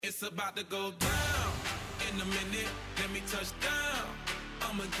It's about to go down in a minute. Let me touch down.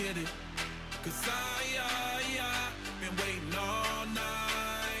 I'ma get it. Cause I been waiting all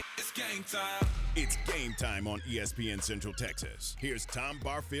night. It's game time. It's game time on ESPN Central Texas. Here's Tom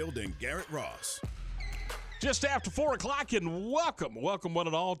Barfield and Garrett Ross. Just after 4 o'clock, and welcome one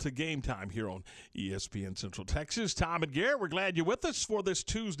and all to Game Time here on ESPN Central Texas. Tom and Garrett, we're glad you're with us for this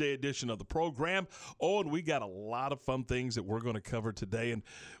Tuesday edition of the program. Oh, and we got a lot of fun things that we're going to cover today, and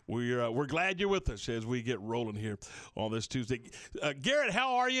we're glad you're with us as we get rolling here on this Tuesday. Garrett,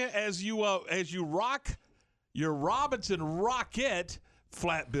 how are you as you rock your Robinson Rocket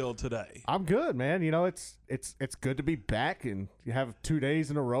flat bill today? I'm good, man. You know, it's good to be back, and you have 2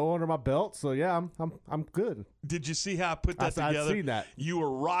 days in a row under my belt. So yeah, I'm good. Did you see how I put that together? I've seen that. You were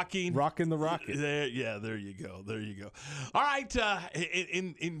rocking the rocket. There you go. All right,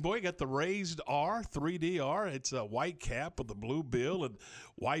 boy, you got the raised R, 3D R. It's a white cap with a blue bill and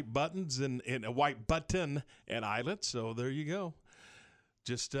white buttons and a white button and eyelet. So there you go.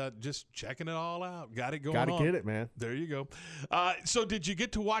 Just checking it all out. Got it going on. Got to get it, man. There you go. So did you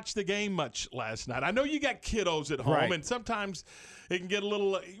get to watch the game much last night? I know you got kiddos at home, right. And sometimes it can get a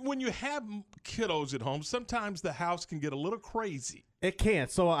little – when you have kiddos at home, sometimes the house can get a little crazy. It can.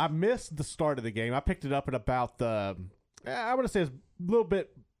 So I missed the start of the game. I picked it up at about I want to say it's a little bit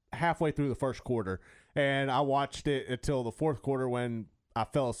halfway through the first quarter, and I watched it until the fourth quarter when – I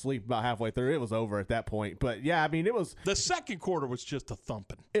fell asleep about halfway through. It was over at that point. But, yeah, I mean, it was – the second quarter was just a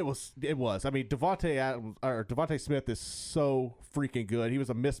thumping. It was. I mean, Devontae Smith is so freaking good. He was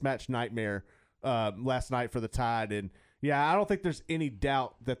a mismatch nightmare last night for the Tide. And, yeah, I don't think there's any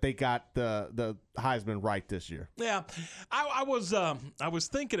doubt that they got the Heisman right this year. Yeah. I was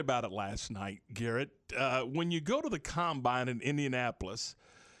thinking about it last night, Garrett. When you go to the Combine in Indianapolis –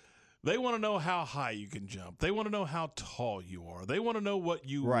 they want to know how high you can jump. They want to know how tall you are. They want to know what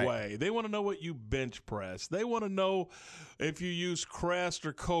you weigh. They want to know what you bench press. They want to know if you use Crest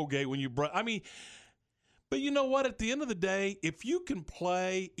or Colgate when you brush. I mean, but you know what? At the end of the day, if you can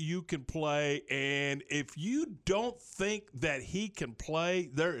play, you can play. And if you don't think that he can play,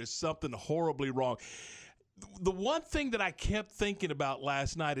 there is something horribly wrong. The one thing that I kept thinking about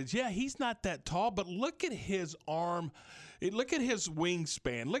last night is, yeah, he's not that tall, but look at his arm. Look at his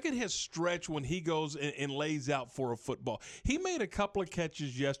wingspan. Look at his stretch when he goes and lays out for a football. He made a couple of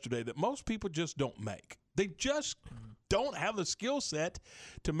catches yesterday that most people just don't make. They just don't have the skill set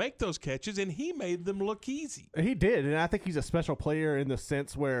to make those catches, and he made them look easy. He did, and I think he's a special player in the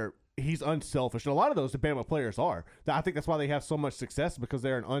sense where he's unselfish. And a lot of those Alabama players are. I think that's why they have so much success, because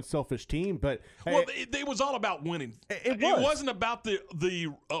they're an unselfish team. But it was all about winning. It wasn't about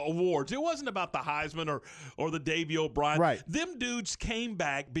the awards. It wasn't about the Heisman or the Davey O'Brien. Right. Them dudes came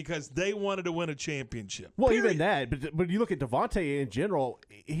back because they wanted to win a championship. Well, even that. But you look at Devontae in general,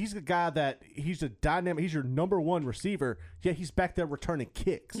 he's the guy that he's a dynamic. He's your number one receiver, yet he's back there returning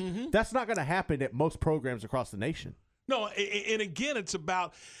kicks. Mm-hmm. That's not going to happen at most programs across the nation. No, and again, it's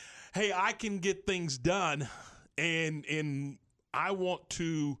about – hey, I can get things done, and I want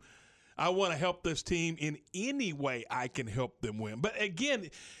to help this team in any way I can help them win. But again,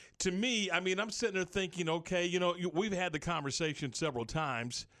 to me, I mean, I'm sitting there thinking, okay, you know, we've had the conversation several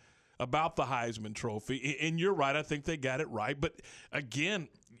times about the Heisman Trophy, and you're right. I think they got it right. But again,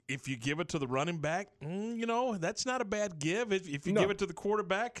 if you give it to the running back, you know, that's not a bad give. If you give it to the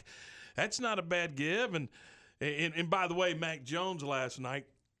quarterback, that's not a bad give. And by the way, Mac Jones last night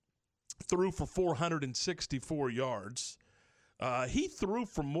threw for 464 yards. He threw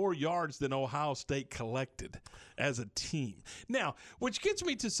for more yards than Ohio State collected as a team. Now, which gets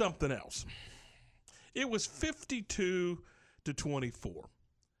me to something else. It was 52-24.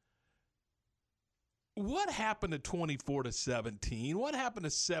 What happened to 24-17? What happened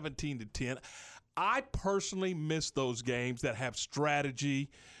to 17-10? I personally miss those games that have strategy.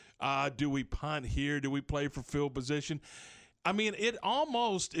 Do we punt here? Do we play for field position? I mean, it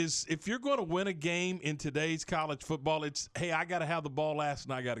almost is, if you're going to win a game in today's college football, it's, hey, I got to have the ball last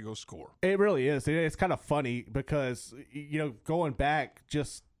and I got to go score. It really is. It's kind of funny because, you know, going back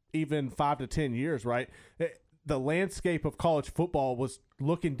just even 5 to 10 years, right, the landscape of college football was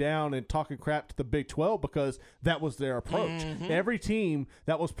looking down and talking crap to the Big 12 because that was their approach. Mm-hmm. Every team,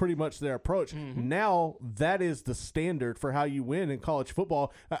 that was pretty much their approach. Mm-hmm. Now that is the standard for how you win in college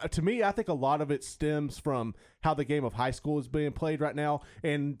football. To me, I think a lot of it stems from how the game of high school is being played right now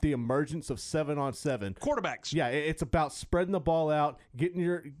and the emergence of 7-on-7 quarterbacks. Yeah, it's about spreading the ball out,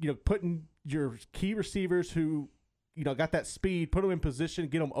 getting putting your key receivers who got that speed, put them in position,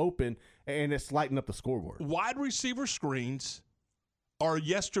 get them open, and it's lighting up the scoreboard. Wide receiver screens are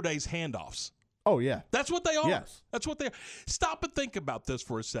yesterday's handoffs. Oh, yeah. That's what they are. Yes. That's what they are. Stop and think about this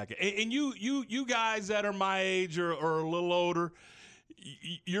for a second. And you guys that are my age or a little older,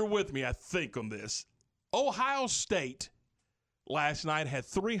 you're with me, I think, on this. Ohio State last night had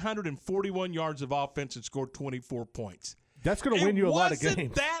 341 yards of offense and scored 24 points. That's going to win you a lot of games. It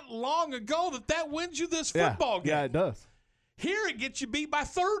wasn't that long ago that wins you this football game. Yeah, it does. Here it gets you beat by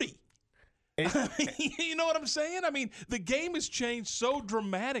 30. You know what I'm saying? I mean, the game has changed so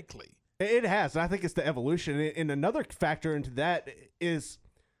dramatically. It has. I think it's the evolution. And another factor into that is,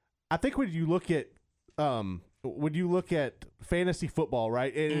 I think when you look at fantasy football,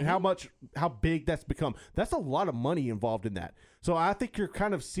 right, and how big that's become, that's a lot of money involved in that. So I think you're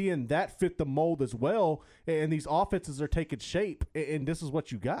kind of seeing that fit the mold as well, and these offenses are taking shape, and this is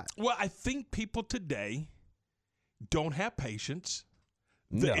what you got. Well, I think people today don't have patience.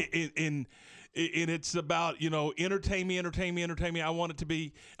 No. And it's about, entertain me. I want it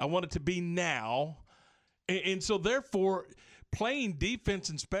to be now. And so therefore playing defense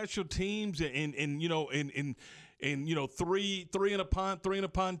and special teams and three and a punt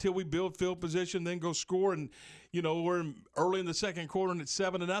until we build field position, then go score. And, we're early in the second quarter and it's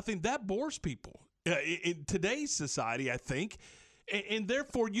 7-0. That bores people in today's society, I think. And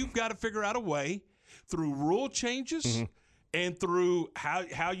therefore you've got to figure out a way through rule changes and through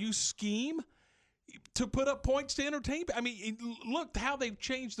how you scheme to put up points to entertain. I mean, look how they've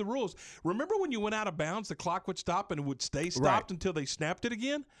changed the rules. Remember when you went out of bounds, the clock would stop and it would stay stopped until they snapped it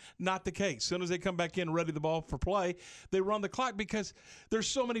again? Not the case. As soon as they come back in and ready the ball for play, they run the clock because there's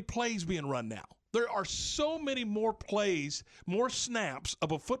so many plays being run now. There are so many more plays, more snaps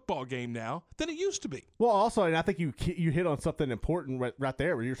of a football game now than it used to be. Well, also, and I think you hit on something important right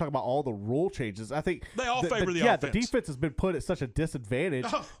there where you're talking about all the rule changes. I think they all favor the offense. Yeah, the defense has been put at such a disadvantage.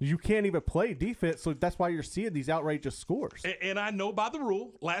 You can't even play defense, so that's why you're seeing these outrageous scores. And I know by the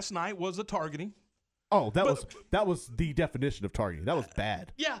rule, last night was the targeting. Oh, that was the definition of targeting. That was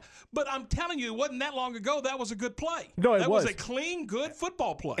bad. Yeah, but I'm telling you, it wasn't that long ago. That was a good play. No, that was a clean, good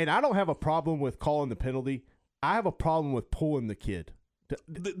football play. And I don't have a problem with calling the penalty. I have a problem with pulling the kid.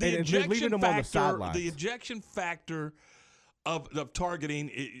 The leaving him on the sidelines. The ejection factor of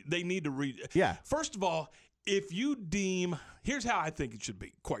targeting, they need to read. Yeah. First of all, if you deem, here's how I think it should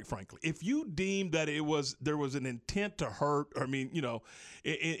be, quite frankly. If you deem that there was an intent to hurt,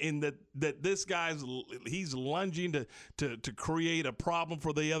 in that this he's lunging to create a problem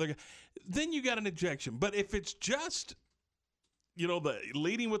for the other guy, then you got an ejection. But if it's just, the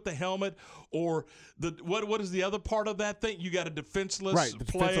leading with the helmet or what is the other part of that thing? You got a defenseless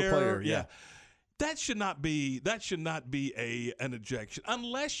player. Yeah. That should not be an ejection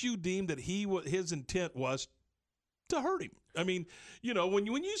unless you deem that his intent was to hurt him. I mean, when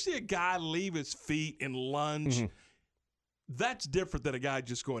you see a guy leave his feet and lunge, that's different than a guy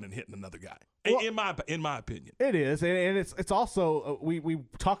just going and hitting another guy. Well, in my opinion, it is, and it's also we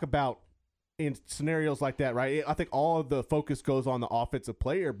talk about in scenarios like that, right? I think all of the focus goes on the offensive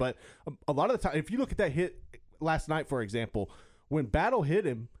player, but a lot of the time, if you look at that hit last night, for example, when Battle hit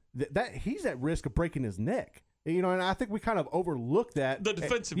him. That he's at risk of breaking his neck, and I think we kind of overlook that. The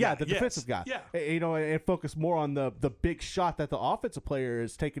defensive guy. Defensive guy. Yeah. And focus more on the big shot that the offensive player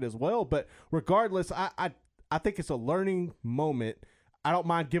is taking as well. But regardless, I think it's a learning moment. I don't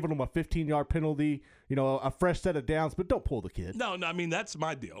mind giving him a 15-yard penalty, a fresh set of downs, but don't pull the kid. No, I mean, that's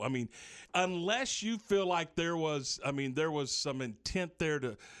my deal. I mean, unless you feel like there was some intent there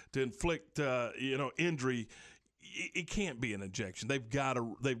to inflict, injury. It can't be an ejection. They've got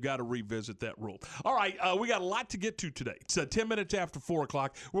to revisit that rule. All right, we got a lot to get to today. It's 10 minutes after 4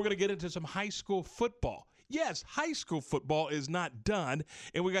 o'clock. We're going to get into some high school football. Yes, high school football is not done,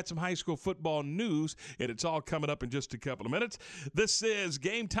 and we got some high school football news, and it's all coming up in just a couple of minutes. This is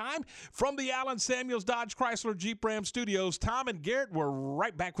Game Time from the Allen Samuels Dodge Chrysler Jeep Ram Studios. Tom and Garrett, we're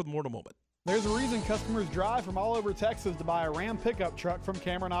right back with more in a moment. There's a reason customers drive from all over Texas to buy a Ram pickup truck from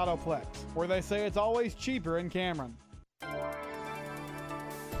Cameron Autoplex, where they say it's always cheaper in Cameron.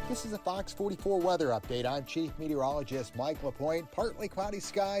 This is a Fox 44 weather update. I'm Chief Meteorologist Mike LaPointe. Partly cloudy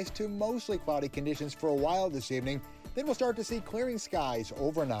skies to mostly cloudy conditions for a while this evening. Then we'll start to see clearing skies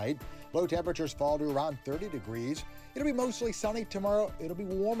overnight. Low temperatures fall to around 30 degrees. It'll be mostly sunny tomorrow. It'll be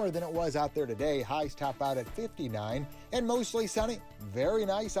warmer than it was out there today. Highs top out at 59 and mostly sunny. Very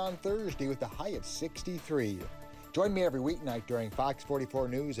nice on Thursday with a high of 63. Join me every weeknight during Fox 44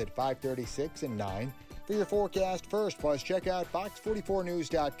 News at 5:36 and 9 for your forecast first. Plus, check out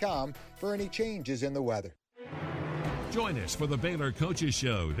fox44news.com for any changes in the weather. Join us for the Baylor Coaches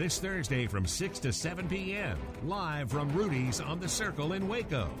Show this Thursday from 6 to 7 p.m. live from Rudy's on the Circle in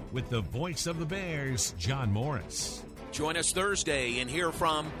Waco with the voice of the Bears, John Morris. Join us Thursday and hear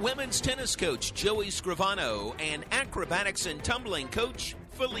from women's tennis coach Joey Scrivano and acrobatics and tumbling coach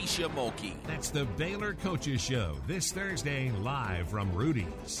Felicia Mulkey. That's the Baylor Coaches Show this Thursday live from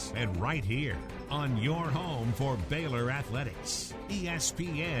Rudy's and right here on your home for Baylor Athletics,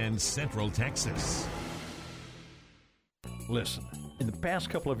 ESPN Central Texas. Listen, in the past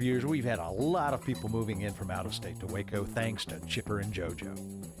couple of years, we've had a lot of people moving in from out of state to Waco thanks to Chipper and JoJo.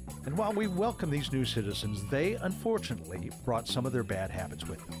 And while we welcome these new citizens, they unfortunately brought some of their bad habits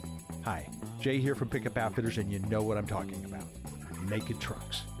with them. Hi, Jay here from Pickup Outfitters, and you know what I'm talking about. Naked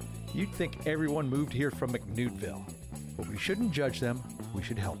trucks. You'd think everyone moved here from McNewtville, but we shouldn't judge them, we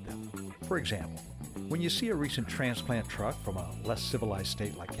should help them. For example, when you see a recent transplant truck from a less civilized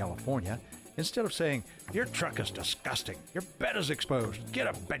state like California, instead of saying, "Your truck is disgusting, your bed is exposed, get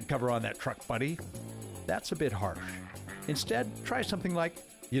a bed cover on that truck, buddy," that's a bit harsh. Instead, try something like,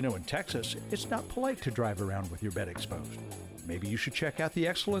 "You know, in Texas, it's not polite to drive around with your bed exposed. Maybe you should check out the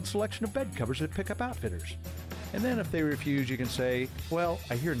excellent selection of bed covers at Pickup Outfitters." And then if they refuse, you can say, "Well,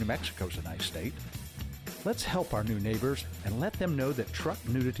 I hear New Mexico's a nice state." Let's help our new neighbors and let them know that truck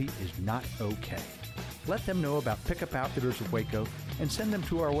nudity is not okay. Let them know about Pickup Outfitters of Waco and send them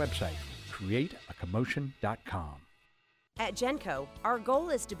to our website, createacommotion.com. At Genco, our goal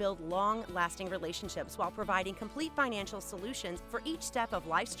is to build long-lasting relationships while providing complete financial solutions for each step of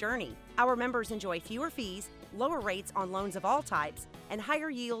life's journey. Our members enjoy fewer fees, lower rates on loans of all types, and higher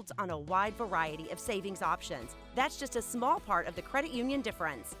yields on a wide variety of savings options. That's just a small part of the credit union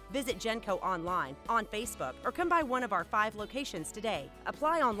difference. Visit Genco online, on Facebook, or come by one of our 5 locations today.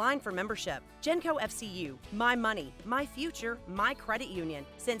 Apply online for membership. Genco FCU, my money, my future, my credit union.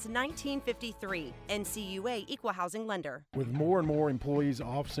 Since 1953, NCUA Equal Housing Lender. With more and more employees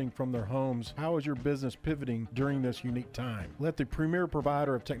officing from their homes, how is your business pivoting during this unique time? Let the premier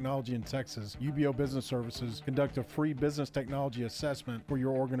provider of technology in Texas, UBO Business Services, conduct a free business technology assessment for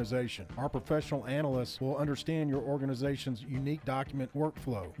your organization. Our professional analysts will understand your organization's unique document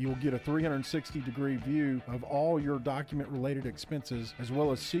workflow. You will get a 360-degree view of all your document-related expenses, as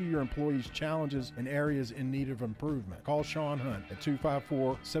well as see your employees' challenges and areas in need of improvement. Call Sean Hunt at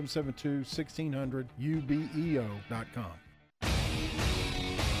 254-772-1600, ubeo.com.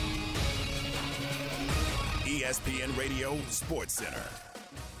 ESPN Radio Sports Center.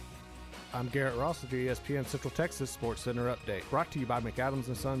 I'm Garrett Ross with your ESPN Central Texas Sports Center update, brought to you by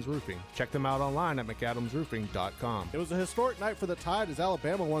McAdams & Sons Roofing. Check them out online at McAdamsRoofing.com. It was a historic night for the Tide as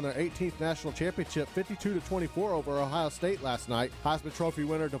Alabama won their 18th national championship 52-24 over Ohio State last night. Heisman Trophy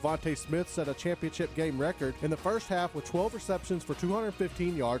winner Devontae Smith set a championship game record in the first half with 12 receptions for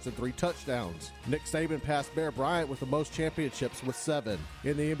 215 yards and 3 touchdowns. Nick Saban passed Bear Bryant with the most championships with 7.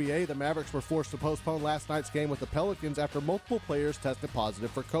 In the NBA, the Mavericks were forced to postpone last night's game with the Pelicans after multiple players tested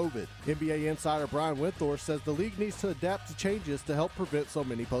positive for COVID. NBA insider Brian Winthor says the league needs to adapt to changes to help prevent so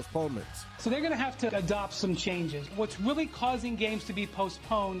many postponements. So they're going to have to adopt some changes. What's really causing games to be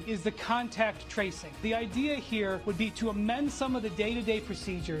postponed is the contact tracing. The idea here would be to amend some of the day-to-day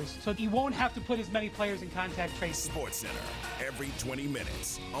procedures so that you won't have to put as many players in contact tracing. Sports Center, every 20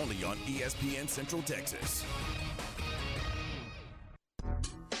 minutes, only on ESPN Central Texas.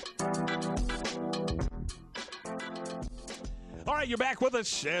 All right, you're back with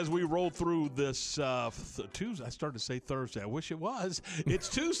us as we roll through this Tuesday. I started to say Thursday. I wish it was. It's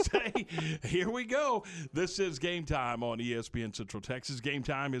Tuesday. Here we go. This is Game Time on ESPN Central Texas. Game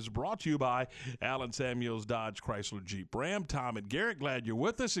Time is brought to you by Allen Samuels Dodge Chrysler Jeep Ram. Tom and Garrett, glad you're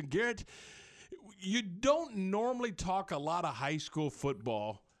with us. And Garrett, you don't normally talk a lot of high school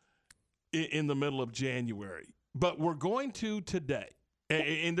football in the middle of January, but we're going to today.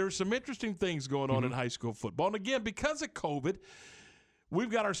 And there's some interesting things going on in high school football. And again, because of COVID, we've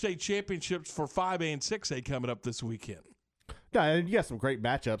got our state championships for 5A and 6A coming up this weekend. Yeah, and you got some great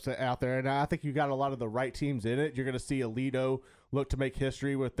matchups out there, and I think you got a lot of the right teams in it. You're going to see Aledo look to make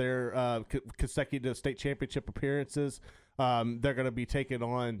history with their consecutive state championship appearances. They're going to be taking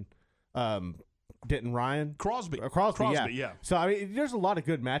on Denton Ryan. Crosby, yeah. So, I mean, there's a lot of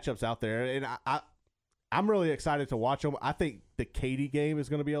good matchups out there, and I'm really excited to watch them. I think the Katy game is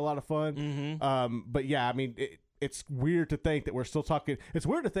going to be a lot of fun. But, yeah, I mean, it's weird to think that we're still talking. It's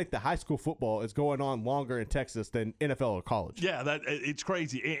weird to think that high school football is going on longer in Texas than NFL or college. Yeah, it's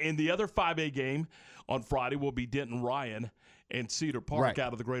crazy. And the other 5A game on Friday will be Denton Ryan and Cedar Park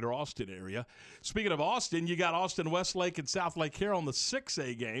out of the greater Austin area. Speaking of Austin, you got Austin Westlake and South Lake Carroll on the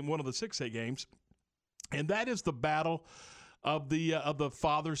 6A game, one of the 6A games. And that is the battle of the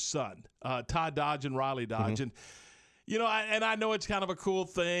father-son, Ty Dodge and Riley Dodge. And, you know, I know it's kind of a cool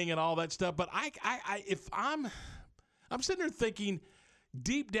thing and all that stuff, but if I'm sitting there thinking,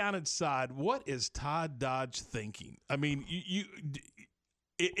 deep down inside, what is Todd Dodge thinking? I mean,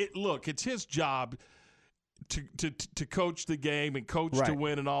 look, it's his job to coach the game and coach to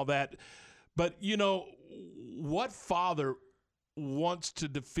win and all that. But, what father wants to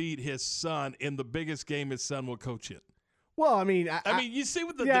defeat his son in the biggest game his son will coach in? Well, I mean, you see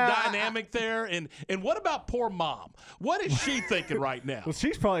what the dynamic there, and what about poor mom? What is she thinking right now? Well,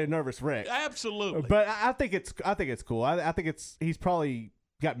 she's probably a nervous wreck. Absolutely. But I think it's cool. I think he's probably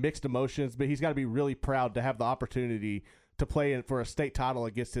got mixed emotions, but he's got to be really proud to have the opportunity to play for a state title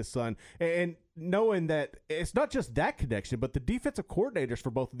against his son, and knowing that it's not just that connection, but the defensive coordinators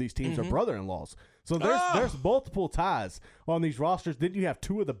for both of these teams are brother-in-laws. So there's multiple ties on these rosters. Then you have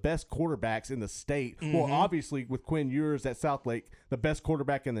two of the best quarterbacks in the state. Well, obviously with Quinn Ewers at Southlake, the best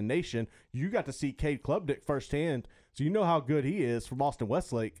quarterback in the nation. You got to see Cade Klubnik firsthand, so you know how good he is from Austin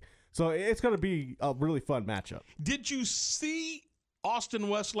Westlake. So it's going to be a really fun matchup. Did you see Austin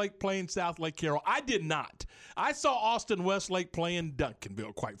Westlake playing Southlake Carroll? I did not. I saw Austin Westlake playing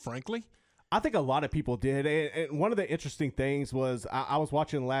Duncanville, quite frankly. I think a lot of people did. And one of the interesting things was I was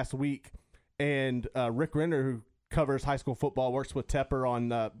watching last week, and Rick Renner, who covers high school football, works with Tepper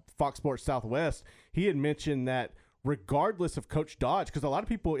on Fox Sports Southwest. He had mentioned that regardless of Coach Dodge, because a lot of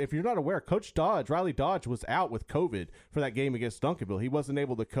people, if you're not aware, Coach Dodge, Riley Dodge, was out with COVID for that game against Duncanville. He wasn't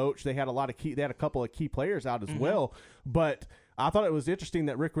able to coach. They had a couple of key players out as well. But I thought it was interesting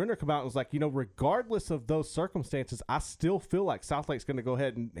that Rick Renner came out and was like, regardless of those circumstances, I still feel like Southlake's going to go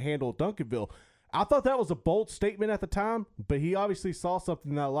ahead and handle Duncanville. I thought that was a bold statement at the time, but he obviously saw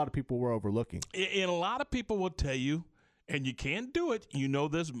something that a lot of people were overlooking. And a lot of people will tell you, and you can't do it, you know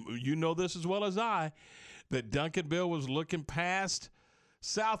this as well as I, that Duncanville was looking past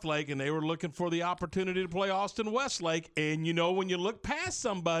Southlake and they were looking for the opportunity to play Austin Westlake. And, when you look past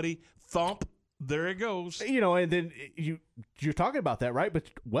somebody, thump, there it goes. And then you're talking about that, right? But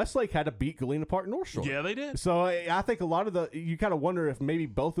Westlake had to beat Galena Park North Shore. Yeah, they did. So I think a lot of you kind of wonder if maybe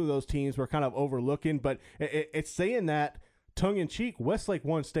both of those teams were kind of overlooking. But it's saying that tongue-in-cheek, Westlake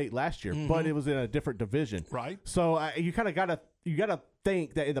won state last year, but it was in a different division. Right. So you kind of got to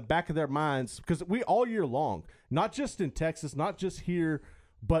think that in the back of their minds, because we all year long, not just in Texas, not just here,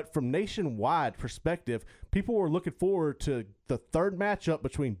 but from nationwide perspective, people were looking forward to the third matchup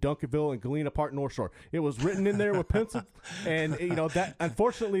between Duncanville and Galena Park North Shore. It was written in there with pencil, and that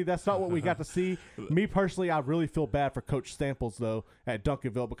unfortunately that's not what we got to see. Me personally, I really feel bad for Coach Samples though at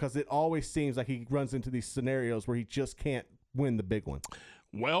Duncanville, because it always seems like he runs into these scenarios where he just can't win the big one.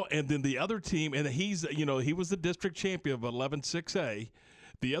 Well, and then the other team, and he was the district champion of 11-6A.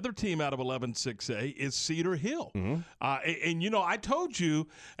 The other team out of 11-6A is Cedar Hill. And I told you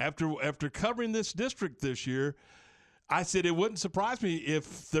after covering this district this year, I said it wouldn't surprise me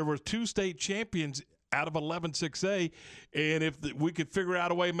if there were two state champions out of 11-6A, and if we could figure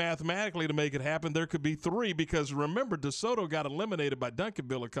out a way mathematically to make it happen, there could be three, because remember, DeSoto got eliminated by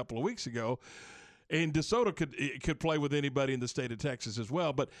Duncanville a couple of weeks ago. And DeSoto could play with anybody in the state of Texas as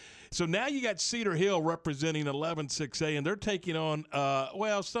well. But so now you got Cedar Hill representing 11-6A, and they're taking on,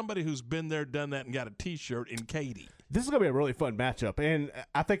 somebody who's been there, done that, and got a T-shirt in Katy. This is going to be a really fun matchup. And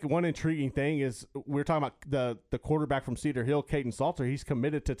I think one intriguing thing is we're talking about the quarterback from Cedar Hill, Caden Salter. He's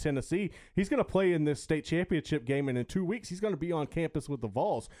committed to Tennessee. He's going to play in this state championship game, and in 2 weeks he's going to be on campus with the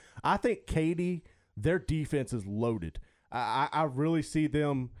Vols. I think Katy, their defense is loaded. I really see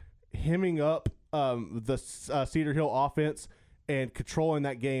them hemming up the Cedar Hill offense and controlling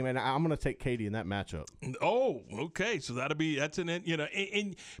that game, and I'm going to take Katy in that matchup. Oh, okay. So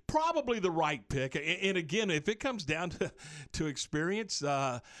and probably the right pick. And again, if it comes down to experience,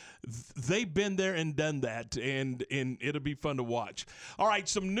 they've been there and done that, and it'll be fun to watch. All right,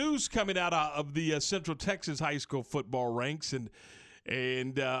 some news coming out of the Central Texas high school football ranks,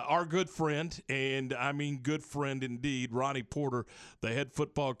 and our good friend, and I mean good friend indeed, Ronnie Porter, the head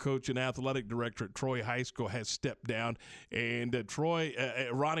football coach and athletic director at Troy High School, has stepped down. And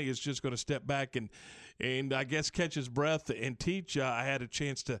Ronnie is just going to step back and I guess catch his breath and teach. I had a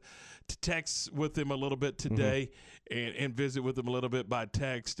chance to text with him a little bit today and visit with him a little bit by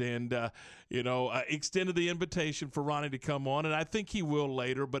text. And, extended the invitation for Ronnie to come on. And I think he will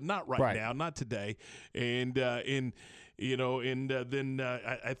later, but not right now, not today. And then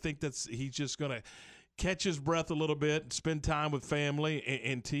I think he's just going to catch his breath a little bit, spend time with family,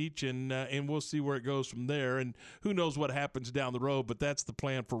 and teach, and we'll see where it goes from there. And who knows what happens down the road, but that's the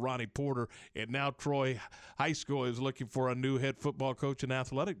plan for Ronnie Porter. And now Troy High School is looking for a new head football coach and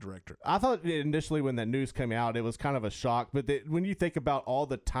athletic director. I thought initially when that news came out, it was kind of a shock. But when you think about all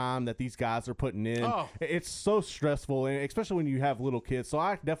the time that these guys are putting in, it's so stressful, and especially when you have little kids. So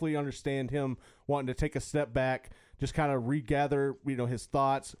I definitely understand him wanting to take a step back just kind of regather, his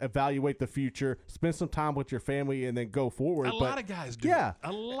thoughts, evaluate the future, spend some time with your family, and then go forward. A lot of guys do. Yeah.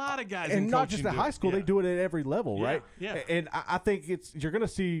 A lot of guys and in not just coaching at high school, they do it at every level, right? Yeah. And I think you're going to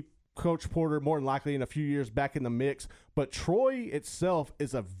see Coach Porter more than likely in a few years back in the mix, but Troy itself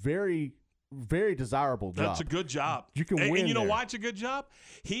is a very, very desirable job. That's a good job. You can win. And you know there. why it's a good job?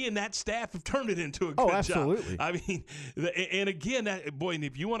 He and that staff have turned it into a good Oh, absolutely. job. I mean, and again, and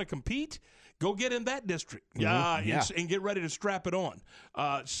if you want to compete, go get in that district and get ready to strap it on.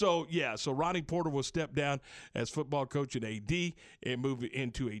 So Ronnie Porter will step down as football coach and AD and move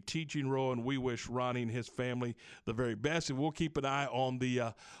into a teaching role, and we wish Ronnie and his family the very best. And we'll keep an eye on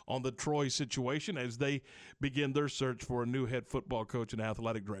the Troy situation as they begin their search for a new head football coach and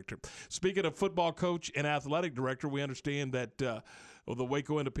athletic director. Speaking of football coach and athletic director, we understand that the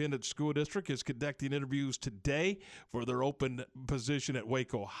Waco Independent School District is conducting interviews today for their open position at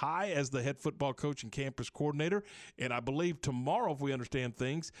Waco High as the head football coach and campus coordinator. And I believe tomorrow, if we understand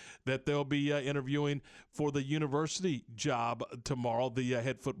things, that they'll be interviewing for the university job tomorrow, the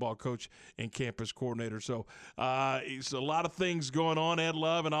head football coach and campus coordinator. So it's a lot of things going on, Ed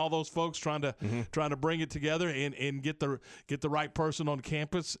Love and all those folks trying to bring it together and get the right person on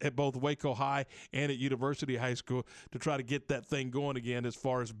campus at both Waco High and at University High School to try to get that thing going again as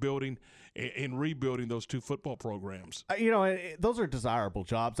far as building and rebuilding those two football programs. Those are desirable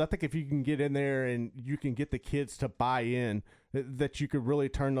jobs. I think if you can get in there and you can get the kids to buy in, that you could really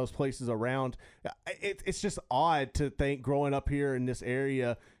turn those places around. It's just odd to think growing up here in this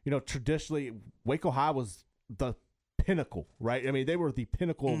area, traditionally Waco High was the pinnacle, right? I mean, they were the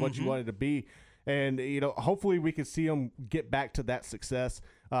pinnacle of what you wanted to be. And, hopefully we can see them get back to that success.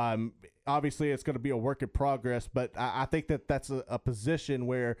 Obviously, it's going to be a work in progress, but I think that that's a position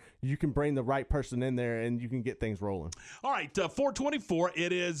where you can bring the right person in there and you can get things rolling. All right, 4:24.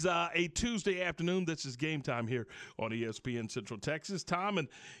 It is a Tuesday afternoon. This is Game Time here on ESPN Central Texas. Tom and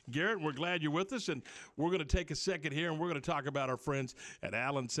Garrett, we're glad you're with us, and we're going to take a second here, and we're going to talk about our friends at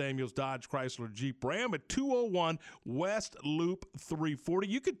Allen Samuels Dodge Chrysler Jeep Ram at 201 West Loop 340.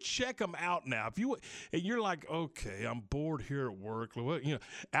 You could check them out now. And you're like, okay, I'm bored here at work.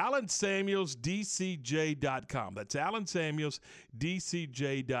 Allen Samuels DCJ.com. That's Allen Samuels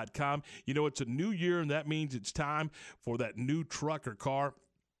DCJ.com. It's a new year, and that means it's time for that new truck or car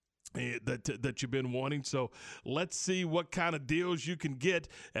that you've been wanting. So let's see what kind of deals you can get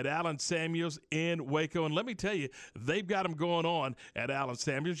at Allen Samuels in Waco. And let me tell you, they've got them going on at Allen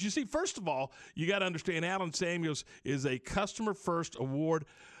Samuels. You see, first of all, you got to understand Allen Samuels is a Customer First Award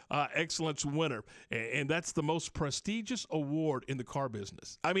excellence winner, and that's the most prestigious award in the car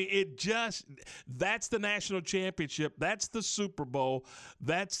business. I mean, that's the national championship, that's the Super Bowl,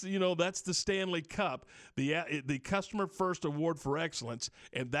 that's the Stanley Cup, the Customer First Award for excellence,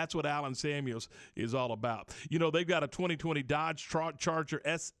 and that's what Allen Samuels is all about. They've got a 2020 Dodge Charger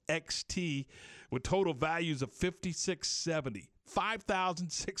SXT with total values of $5,670.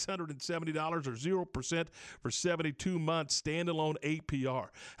 $5,670 or 0% for 72 months standalone APR.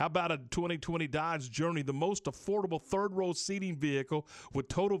 How about a 2020 Dodge Journey, the most affordable third-row seating vehicle with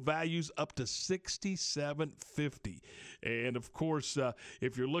total values up to $6,750. And, of course,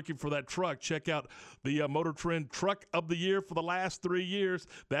 if you're looking for that truck, check out the Motor Trend Truck of the Year for the last 3 years.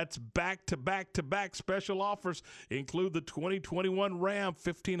 That's back-to-back-to-back special offers. Include the 2021 Ram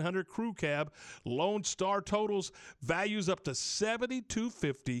 1500 Crew Cab. Lone Star totals values up to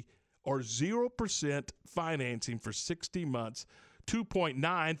 $7,250 or 0% financing for 60 months,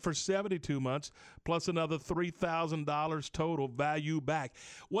 2.9 for 72 months, plus another $3,000 total value back.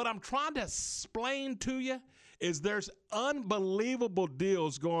 What I'm trying to explain to you is there's unbelievable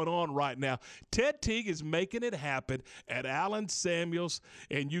deals going on right now. Ted Teague is making it happen at Allen Samuels,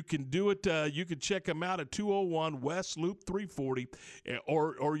 and you can do it. You can check them out at 201 West Loop 340,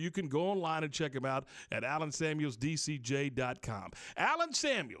 or you can go online and check them out at AllenSamuelsDCJ.com. Allen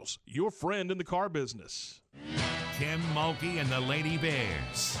Samuels, your friend in the car business. Tim Mulkey and the Lady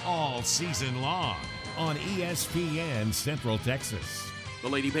Bears, all season long on ESPN Central Texas. The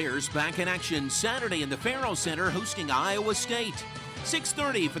Lady Bears back in action Saturday in the Farrell Center hosting Iowa State.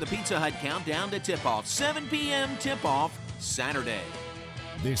 6:30 for the Pizza Hut countdown to tip-off. 7 p.m. tip-off Saturday.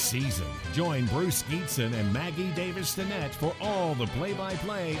 This season, join Bruce Geetson and Maggie Davis-Stinnett for all the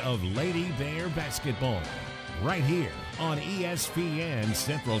play-by-play of Lady Bear basketball. Right here on ESPN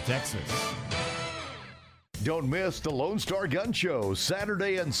Central Texas. Don't miss the Lone Star Gun Show,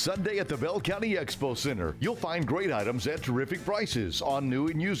 Saturday and Sunday at the Bell County Expo Center. You'll find great items at terrific prices on new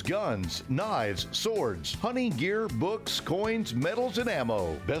and used guns, knives, swords, hunting gear, books, coins, medals, and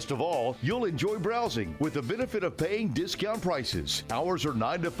ammo. Best of all, you'll enjoy browsing with the benefit of paying discount prices. Hours are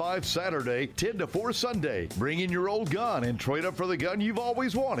 9 to 5 Saturday, 10 to 4 Sunday. Bring in your old gun and trade up for the gun you've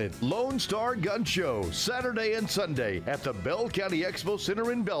always wanted. Lone Star Gun Show, Saturday and Sunday at the Bell County Expo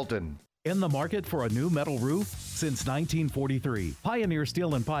Center in Belton. In the market for a new metal roof? Since 1943, Pioneer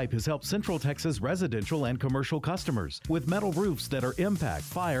Steel and Pipe has helped Central Texas residential and commercial customers with metal roofs that are impact,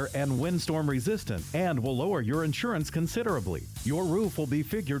 fire, and windstorm resistant and will lower your insurance considerably. Your roof will be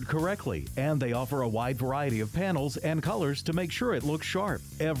figured correctly, and they offer a wide variety of panels and colors to make sure it looks sharp.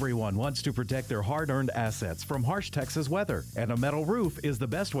 Everyone wants to protect their hard-earned assets from harsh Texas weather, and a metal roof is the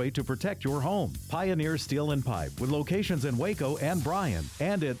best way to protect your home. Pioneer Steel and Pipe with locations in Waco and Bryan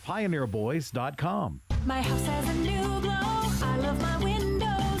and at pioneerboys.com. My house has a new glow. I love my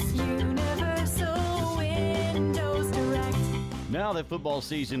windows. Universal Windows Direct. Now that football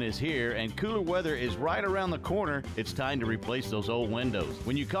season is here and cooler weather is right around the corner, it's time to replace those old windows.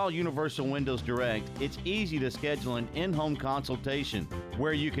 When you call Universal Windows Direct, it's easy to schedule an in-home consultation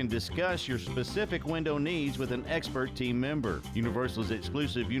where you can discuss your specific window needs with an expert team member. Universal's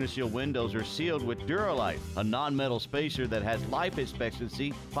exclusive Unishield windows are sealed with Duralife, a non-metal spacer that has life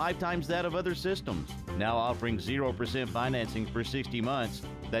expectancy 5 times that of other systems. Now offering 0% financing for 60 months.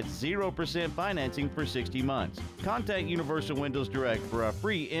 That's 0% financing for 60 months. Contact Universal Windows Direct for a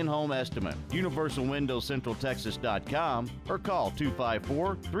free in-home estimate. UniversalWindowsCentralTexas.com or call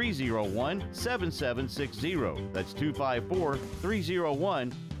 254-301-7760. That's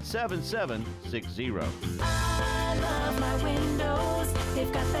 254-301-7760. I love my windows.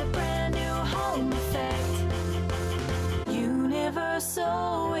 They've got that brand new home effect.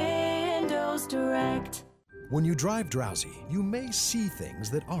 Universal Windows Direct. When you drive drowsy, you may see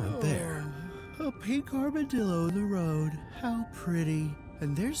things that aren't there. A pink armadillo in the road. How pretty.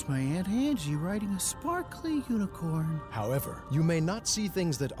 And there's my Aunt Angie riding a sparkly unicorn. However, you may not see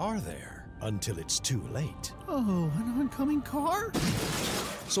things that are there until it's too late. Oh, an oncoming car?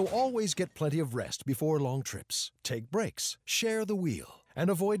 So always get plenty of rest before long trips. Take breaks, share the wheel, and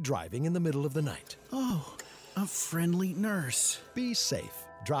avoid driving in the middle of the night. Oh, a friendly nurse. Be safe.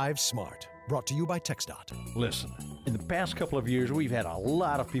 Drive smart. Brought to you by TxDOT. Listen, in the past couple of years, we've had a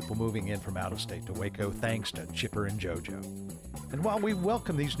lot of people moving in from out of state to Waco thanks to Chipper and JoJo. And while we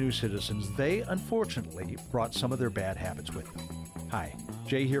welcome these new citizens, they unfortunately brought some of their bad habits with them. Hi,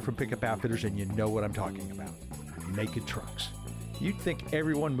 Jay here from Pickup Outfitters, and you know what I'm talking about. Naked trucks. You'd think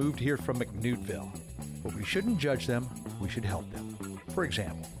everyone moved here from McNewtville, but we shouldn't judge them, we should help them. For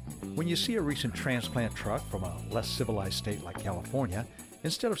example, when you see a recent transplant truck from a less civilized state like California,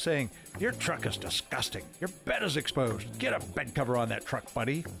 instead of saying, "Your truck is disgusting, your bed is exposed, get a bed cover on that truck,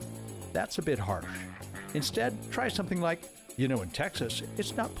 buddy," that's a bit harsh. Instead, try something like, "You know, in Texas,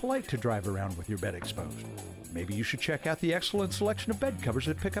 it's not polite to drive around with your bed exposed. Maybe you should check out the excellent selection of bed covers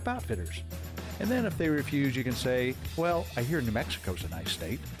at Pickup Outfitters." And then if they refuse, you can say, "Well, I hear New Mexico's a nice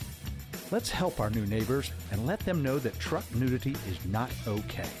state." Let's help our new neighbors and let them know that truck nudity is not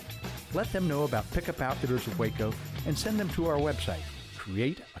okay. Let them know about Pickup Outfitters of Waco and send them to our website,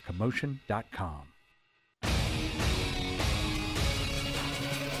 createacommotion.com.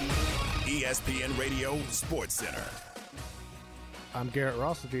 ESPN Radio Sports Center. I'm Garrett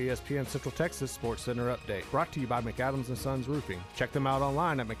Ross with your ESPN Central Texas Sports Center update, brought to you by McAdams & Sons Roofing. Check them out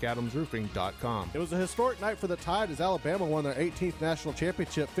online at McAdamsRoofing.com. It was a historic night for the Tide as Alabama won their 18th national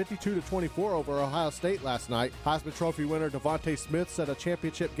championship 52-24 over Ohio State last night. Heisman Trophy winner Devontae Smith set a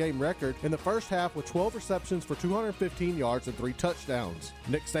championship game record in the first half with 12 receptions for 215 yards and 3 touchdowns.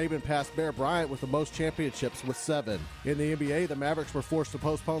 Nick Saban passed Bear Bryant with the most championships with 7. In the NBA, the Mavericks were forced to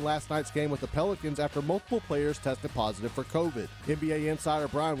postpone last night's game with the Pelicans after multiple players tested positive for COVID. NBA insider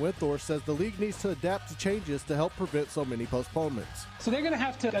Brian Windthorst says the league needs to adapt to changes to help prevent so many postponements. So they're going to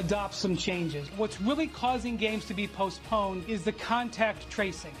have to adopt some changes. What's really causing games to be postponed is the contact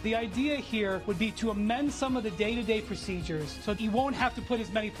tracing. The idea here would be to amend some of the day-to-day procedures so that you won't have to put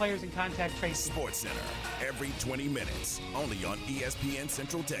as many players in contact tracing. Sports Center, every 20 minutes, only on ESPN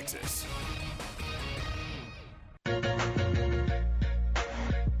Central Texas.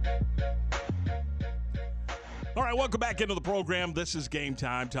 All right, welcome back into the program. This is Game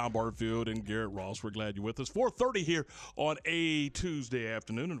Time. Tom Barfield and Garrett Ross. We're glad you're with us. 4:30 here on a Tuesday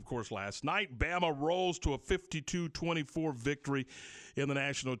afternoon. And, of course, last night, Bama rolls to a 52-24 victory in the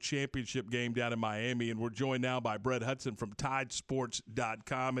national championship game down in Miami. And we're joined now by Brett Hudson from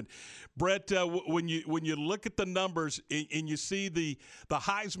TideSports.com. And, Brett, when you look at the numbers and you see the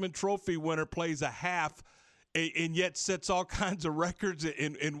Heisman Trophy winner plays a half and yet sets all kinds of records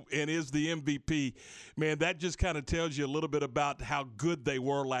and is the MVP. Man, that just kind of tells you a little bit about how good they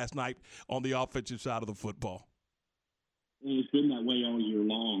were last night on the offensive side of the football. It's been that way all year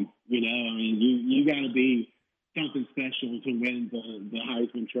long. You know, I mean, you got to be something special to win the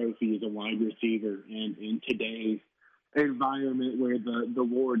Heisman Trophy as a wide receiver. And in today's environment where the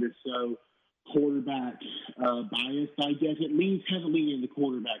award is so quarterback biased, I guess it leans heavily in the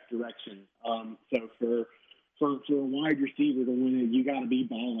quarterback direction. So for a wide receiver to win it, you got to be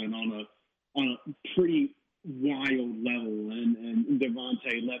balling on a pretty wild level. And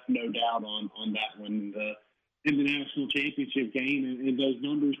Devontae left no doubt on that one in the national championship game. And those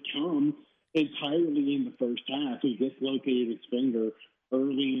numbers come entirely in the first half. He dislocated his finger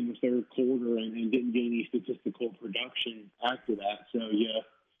early in the third quarter and didn't get any statistical production after that. So, yeah,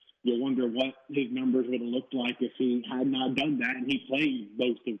 you wonder what his numbers would have looked like if he had not done that and he played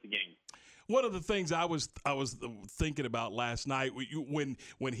most of the game. One of the things I was thinking about last night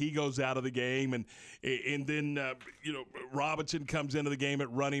when he goes out of the game and then Robinson comes into the game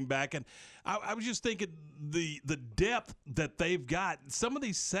at running back, and I was just thinking the depth that they've got. Some of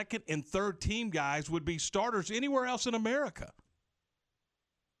these second and third team guys would be starters anywhere else in America.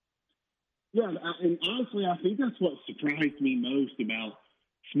 Yeah, and honestly, I think that's what surprised me most about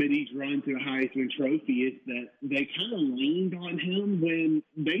Smitty's run to the Heisman Trophy is that they kind of leaned on him when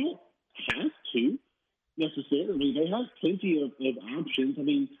they don't have to necessarily. They have plenty of options. I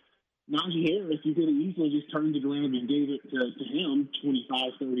mean, Najee Harris, you could have easily just turned it around and gave it to him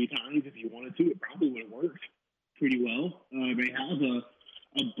 25, 30 times if you wanted to. It probably would have worked pretty well. They have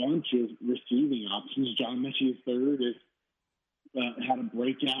a bunch of receiving options. John Mechie III has had a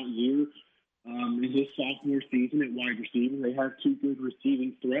breakout year in his sophomore season at wide receiver. They have two good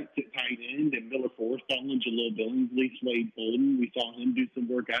receiving threats at tight end, and Miller Forrestall and Jaleel Billingsley, Slade Bolden. We saw him do some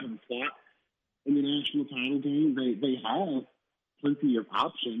work out of the slot in the national title game. They have plenty of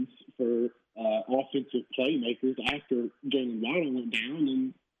options for offensive playmakers after Jalen Waddle went down,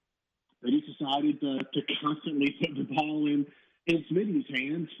 and they just decided to constantly put the ball in Smitty's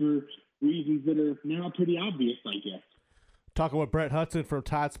hands for reasons that are now pretty obvious, I guess. Talking with Brett Hudson from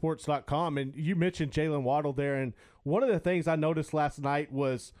TideSports.com, and you mentioned Jalen Waddle there, and one of the things I noticed last night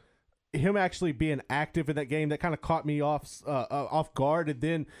was him actually being active in that game. That kind of caught me off guard, and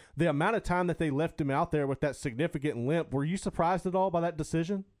then the amount of time that they left him out there with that significant limp. Were you surprised at all by that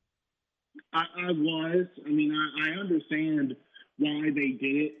decision? I was. I mean, I understand why they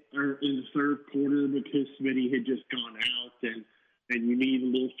did it in the third quarter because Smitty had just gone out, and you need a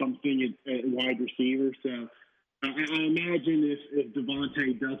little something at wide receiver, so I imagine if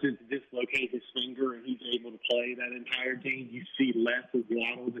Devontae doesn't dislocate his finger and he's able to play that entire game, you see less of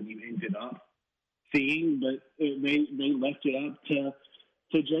Waddle than you ended up seeing. But they left it up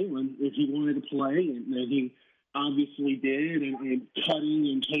to Jalen if he wanted to play, and he obviously did. And cutting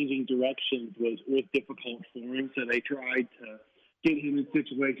and changing directions was difficult for him, so they tried to get him in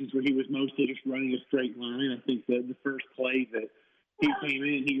situations where he was mostly just running a straight line. I think that the first play that he came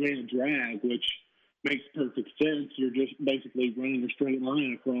in, he ran a drag, which makes perfect sense. You're just basically running a straight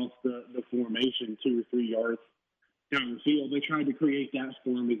line across the formation 2 or 3 yards down the field. They tried to create that for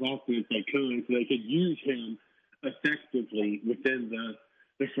him as often as they could so they could use him effectively within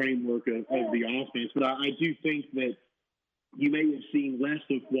the framework of the offense. But I do think that you may have seen less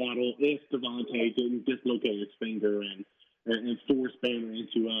of Waddle if Devontae didn't dislocate his finger and force Banner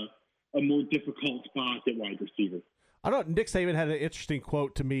into a more difficult spot at wide receiver. I know Nick Saban had an interesting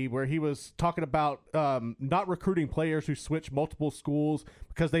quote to me where he was talking about not recruiting players who switch multiple schools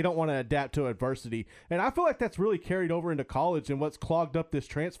because they don't want to adapt to adversity. And I feel like that's really carried over into college and what's clogged up this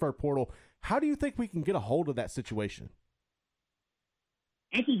transfer portal. How do you think we can get a hold of that situation?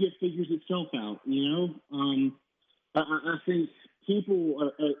 I think it figures itself out, you know. I think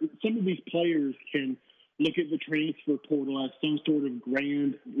people, some of these players can look at the transfer portal as some sort of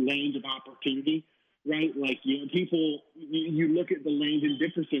grand land of opportunity. Right, like people, you look at the Landon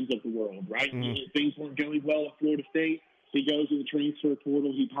Dickersons of the world, right? Mm-hmm. Things weren't going well at Florida State. He goes to the transfer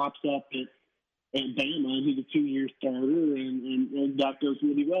portal. He pops up at Bama, and he's a 2-year starter, and that goes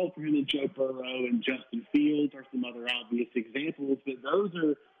really well for him. And Joe Burrow and Justin Fields are some other obvious examples, but those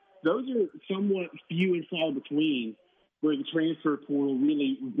are somewhat few and far between where the transfer portal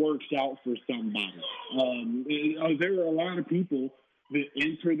really works out for somebody. There are a lot of people that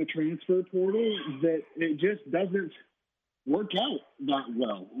enter the transfer portal that it just doesn't work out that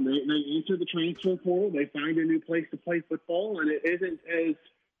well. They enter the transfer portal, they find a new place to play football, and it isn't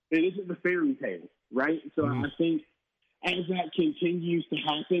the fairy tale, right? So I think as that continues to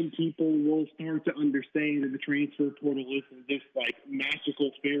happen, people will start to understand that the transfer portal isn't this like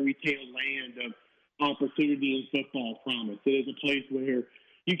magical fairy tale land opportunity and football promise. It is a place where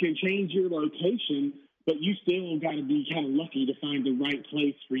you can change your location, but you still got to be kind of lucky to find the right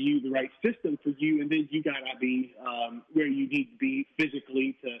place for you, the right system for you, and then you got to be where you need to be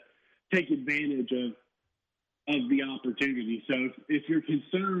physically to take advantage of the opportunity. So if you're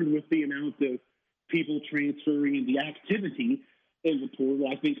concerned with the amount of people transferring and the activity in the portal,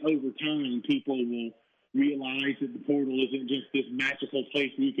 I think over time people will realize that the portal isn't just this magical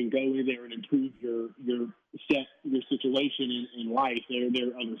place where you can go in there and improve your situation in life. There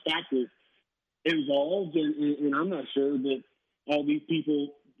are other factors involved, and I'm not sure that all these people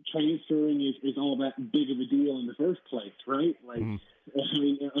transferring is all that big of a deal in the first place, right? Like, I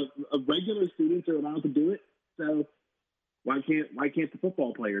mean, a regular students are allowed to do it, so why can't the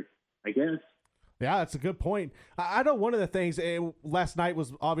football players? I guess. Yeah, that's a good point. I know one of the things last night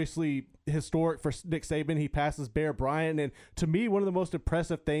was obviously historic for Nick Saban. He passes Bear Bryant, and to me, one of the most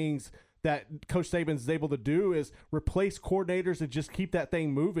impressive things that Coach Saban is able to do is replace coordinators and just keep that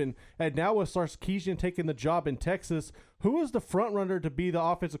thing moving. And now with Sarkisian taking the job in Texas, who is the front runner to be the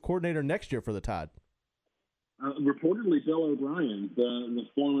offensive coordinator next year for the Tide? Reportedly, Bill O'Brien, the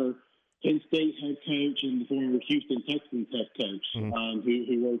former Penn State head coach and the former Houston Texans head coach,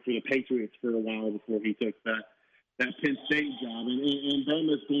 who worked for the Patriots for a while before he took that Penn State job. And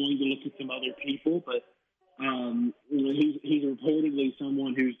Bama's going to look at some other people, but he's reportedly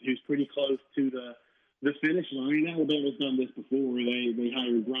someone who's pretty close to the finish line. Alabama's done this before. They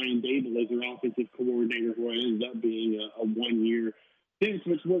hired Brian Dable as their offensive coordinator, who ended up being a 1-year stint,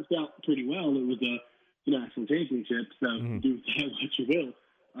 which worked out pretty well. It was a national championship, so do with that what you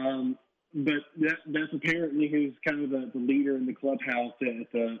will. But that's apparently who's kind of the leader in the clubhouse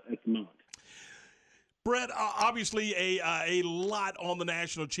at the moment. Brett, obviously a lot on the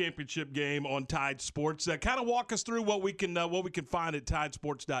national championship game on Tide Sports. Kind of walk us through what we can find at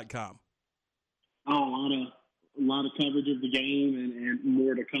TideSports.com. Oh, a lot of coverage of the game and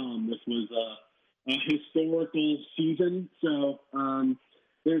more to come. This was a historical season, so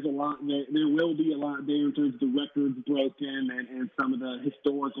there's a lot. There will be a lot there in terms of the records broken and some of the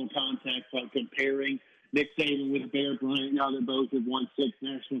historical context, like comparing Nick Saban with Bear Bryant. Now that both have won 6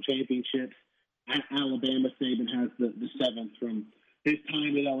 national championships. At Alabama, Saban has the 7th from his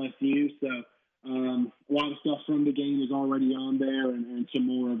time at LSU. So a lot of stuff from the game is already on there, and some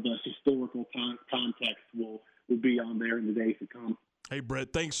more of the historical context will be on there in the days to come. Hey,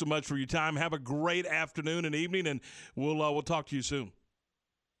 Brett, thanks so much for your time. Have a great afternoon and evening, and we'll talk to you soon.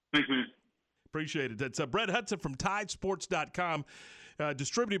 Thanks, man. Appreciate it. That's Brett Hudson from TideSports.com,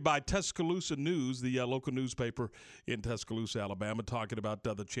 distributed by Tuscaloosa News, the local newspaper in Tuscaloosa, Alabama, talking about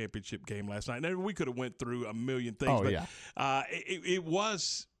the championship game last night. Now, we could have went through a million things,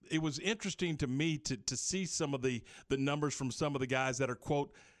 it was interesting to me to see some of the numbers from some of the guys that are,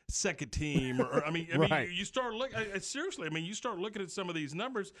 quote, second team. Or I mean, you start looking seriously. I mean, you start looking at some of these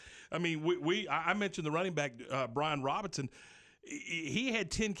numbers. I mean, I mentioned the running back Brian Robinson. He had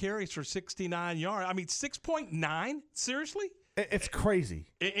 10 carries for 69 yards. I mean, 6.9? Seriously? It's crazy.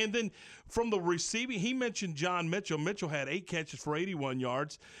 And then from the receiving, he mentioned John Mitchell. Mitchell had 8 catches for 81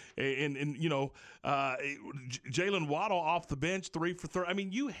 yards. And Jalen Waddle off the bench, 3 for 30. I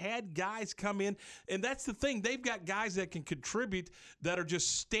mean, you had guys come in, and that's the thing. They've got guys that can contribute that are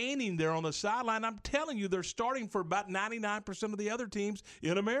just standing there on the sideline. I'm telling you, they're starting for about 99% of the other teams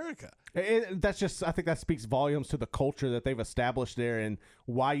in America. And that's just, I think that speaks volumes to the culture that they've established there and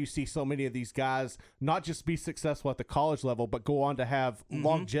why you see so many of these guys not just be successful at the college level, but go on to have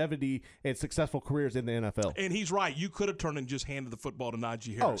longevity and successful careers in the NFL. And he's right. You could have turned and just handed the football to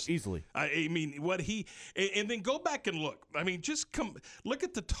Najee Harris. Oh, easily. I mean, and then go back and look. I mean, just look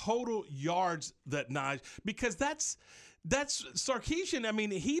at the total yards that Najee, because that's Sarkisian. I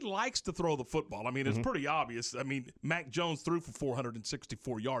mean, he likes to throw the football. I mean, it's pretty obvious. I mean, Mac Jones threw for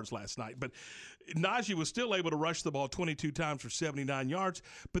 464 yards last night, but Najee was still able to rush the ball 22 times for 79 yards.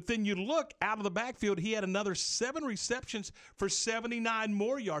 But then you look out of the backfield, he had another 7 receptions for 79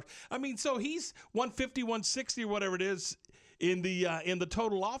 more yards. I mean, so he's 150, 160 or whatever it is in the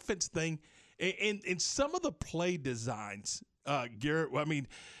total offense thing. And some of the play designs, Garrett, I mean,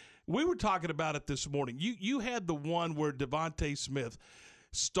 we were talking about it this morning. You had the one where Devontae Smith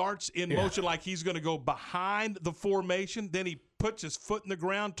starts in motion like he's going to go behind the formation. Then he puts his foot in the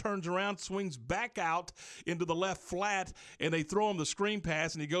ground, turns around, swings back out into the left flat, and they throw him the screen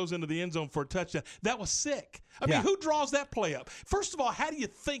pass, and he goes into the end zone for a touchdown. That was sick. I mean, who draws that play up? First of all, how do you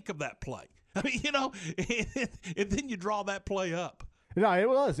think of that play? I mean, and then you draw that play up. No, it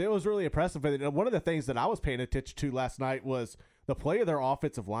was really impressive. And one of the things that I was paying attention to last night was the play of their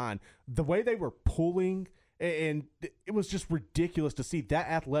offensive line, the way they were pulling And it was just ridiculous to see that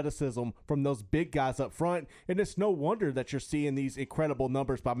athleticism from those big guys up front. And it's no wonder that you're seeing these incredible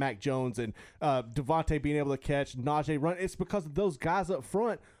numbers by Mac Jones and Devontae being able to catch, Najee run. It's because of those guys up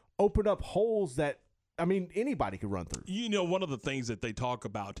front opened up holes that, I mean, anybody could run through. You know, one of the things that they talk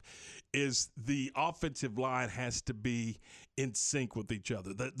about is the offensive line has to be in sync with each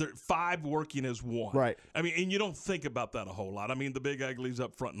other. They're 5 working as one. Right. I mean, and you don't think about that a whole lot. I mean, the big uglies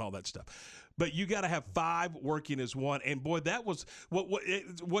up front and all that stuff. But you got to have 5 working as one. And, boy, that was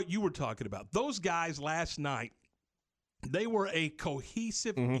what you were talking about. Those guys last night, they were a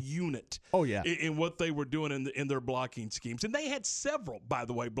cohesive unit. Oh, yeah. In what they were doing in their blocking schemes. And they had several, by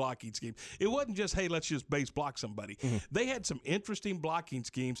the way, blocking schemes. It wasn't just, hey, let's just base block somebody. They had some interesting blocking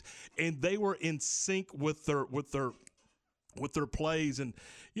schemes, and they were in sync with their plays. And,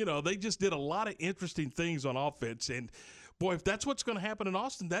 you know, they just did a lot of interesting things on offense. And, boy, if that's what's going to happen in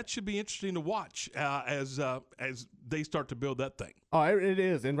Austin, that should be interesting to watch as they start to build that thing. Oh, it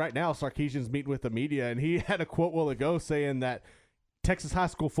is. And right now, Sarkisian's meeting with the media, and he had a quote a while ago saying that Texas high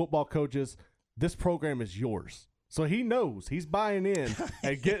school football coaches, this program is yours. So he knows he's buying in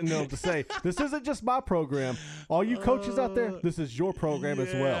and getting them to say, this isn't just my program. All you coaches out there, this is your program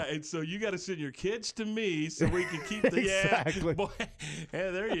as well. And so you got to send your kids to me so we can keep the Exactly. boy.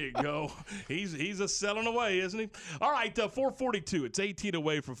 Yeah, there you go. He's a selling away, isn't he? All right, 4:42. It's 18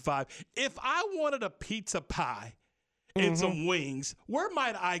 away from 5. If I wanted a pizza pie and some wings, where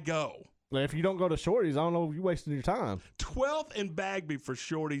might I go? If you don't go to Shorty's, I don't know if you're wasting your time. 12th and Bagby for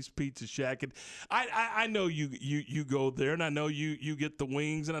Shorty's Pizza Shack. And I know you go there, and I know you get the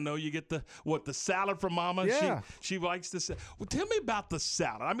wings, and I know you get the salad from Mama. Yeah. She likes the salad. Well, tell me about the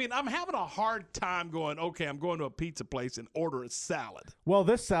salad. I mean, I'm having a hard time going, okay, I'm going to a pizza place and order a salad. Well,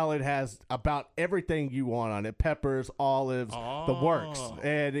 this salad has about everything you want on it. Peppers, olives, the works.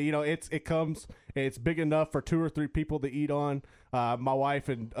 And, you know, it's big enough for 2 or 3 people to eat on. My wife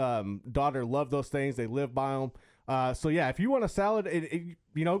and daughter love those things. They live by them. So, yeah, if you want a salad,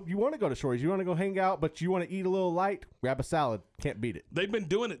 you know, you want to go to Shorty's. You want to go hang out, but you want to eat a little light, grab a salad. Can't beat it. They've been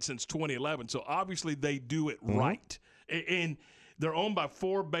doing it since 2011, so obviously they do it right. And they're owned by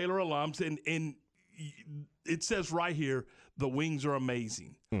 4 Baylor alums, and it says right here, the wings are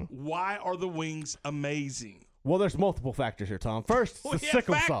amazing. Why are the wings amazing? Well, there's multiple factors here, Tom. First, the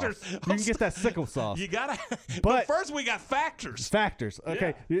sickle sauce. You can get that sickle sauce. You got to. But first, we got factors. Factors.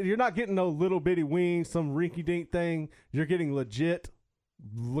 Okay. Yeah. You're not getting no little bitty wings, some rinky-dink thing. You're getting legit,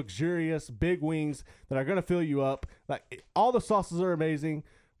 luxurious, big wings that are going to fill you up. Like, all the sauces are amazing.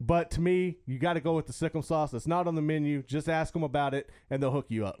 But to me, you got to go with the sickle sauce. It's not on the menu. Just ask them about it, and they'll hook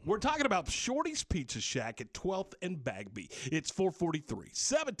you up. We're talking about Shorty's Pizza Shack at 12th and Bagby. It's 4:43,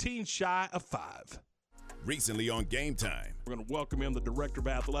 17 shy of 5. Recently on Game Time. We're going to welcome in the Director of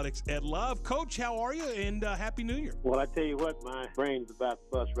Athletics, Ed Love. Coach, how are you? And Happy New Year. Well, I tell you what, my brain's about to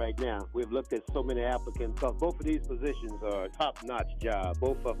bust right now. We've looked at so many applicants because both of these positions are top-notch jobs.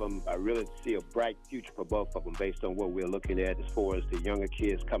 Both of them, I really see a bright future for both of them based on what we're looking at as far as the younger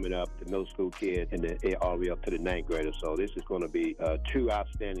kids coming up, the middle school kids, and all the way up to the 9th graders. So this is going to be 2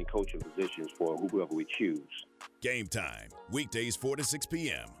 outstanding coaching positions for whoever we choose. Game Time, weekdays 4 to 6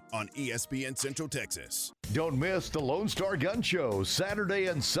 p.m. on ESPN Central Texas. Don't miss the Lone Star Gun Show, Saturday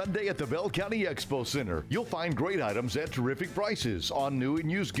and Sunday at the Bell County Expo Center. You'll find great items at terrific prices on new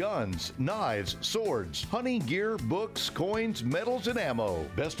and used guns, knives, swords, hunting gear, books, coins, medals, and ammo.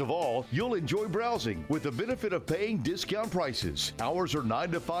 Best of all, you'll enjoy browsing with the benefit of paying discount prices. Hours are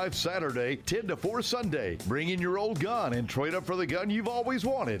 9 to 5 Saturday, 10 to 4 Sunday. Bring in your old gun and trade up for the gun you've always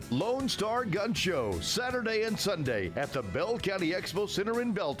wanted. Lone Star Gun Show, Saturday and Sunday at the Bell County Expo Center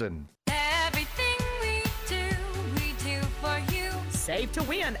in Belton. Everything we do for you. Save to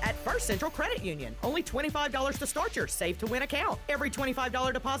win at First Central Credit Union. Only $25 to start your Save to Win account. Every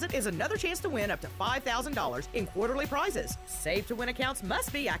 $25 deposit is another chance to win up to $5,000 in quarterly prizes. Save to Win accounts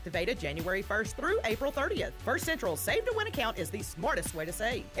must be activated January 1st through April 30th. First Central's Save to Win account is the smartest way to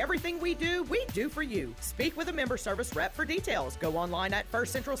save. Everything we do for you. Speak with a member service rep for details. Go online at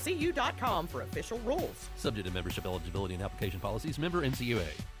firstcentralcu.com for official rules. Subject to membership eligibility and application policies. Member NCUA.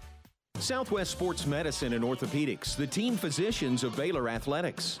 Southwest Sports Medicine and Orthopedics, the team physicians of Baylor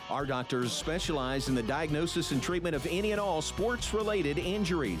Athletics. Our doctors specialize in the diagnosis and treatment of any and all sports-related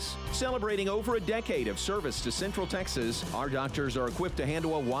injuries. Celebrating over a decade of service to Central Texas, our doctors are equipped to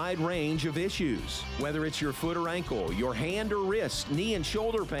handle a wide range of issues. Whether it's your foot or ankle, your hand or wrist, knee and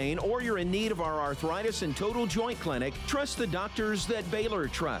shoulder pain, or you're in need of our arthritis and total joint clinic, trust the doctors that Baylor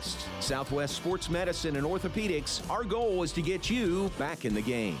trusts. Southwest Sports Medicine and Orthopedics, our goal is to get you back in the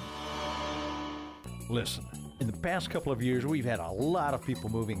game. Listen, In the past couple of years, we've had a lot of people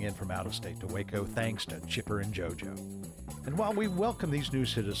moving in from out of state to Waco thanks to Chipper and JoJo. And while we welcome these new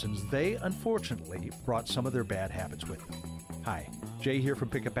citizens, they unfortunately brought some of their bad habits with them. Hi, Jay here from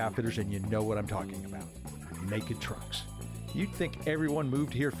Pickup Outfitters, and you know what I'm talking about. Naked trucks. You'd think everyone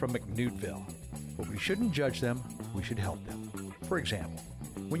moved here from McNewtville. But we shouldn't judge them, we should help them. For example,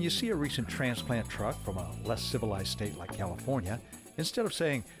 when you see a recent transplant truck from a less civilized state like California, instead of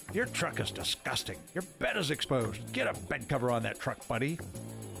saying, "Your truck is disgusting, your bed is exposed, get a bed cover on that truck, buddy,"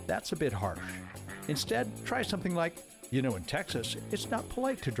 that's a bit harsh. Instead, try something like, "You know, in Texas, it's not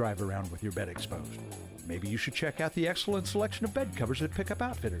polite to drive around with your bed exposed. Maybe you should check out the excellent selection of bed covers at Pickup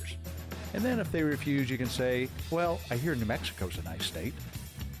Outfitters." And then if they refuse, you can say, "Well, I hear New Mexico's a nice state."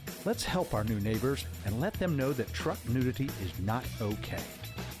 Let's help our new neighbors and let them know that truck nudity is not okay.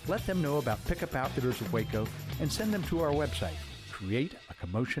 Let them know about Pickup Outfitters of Waco and send them to our website,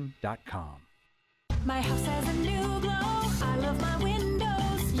 createacommotion.com. My house has a new glow. I love my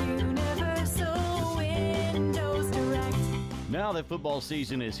windows. Universal Windows Direct. Now that football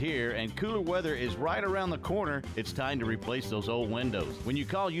season is here and cooler weather is right around the corner, it's time to replace those old windows. When you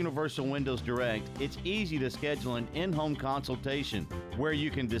call Universal Windows Direct, it's easy to schedule an in-home consultation where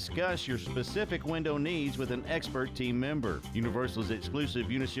you can discuss your specific window needs with an expert team member. Universal's exclusive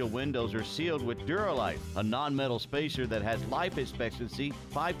Unishield windows are sealed with Duralife, a non-metal spacer that has life expectancy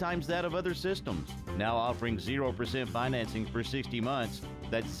 5 times that of other systems. Now offering 0% financing for 60 months.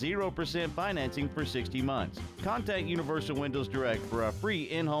 That's 0% financing for 60 months. Contact Universal Windows Direct for a free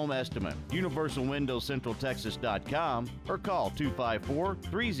in-home estimate. UniversalWindowsCentralTexas.com or call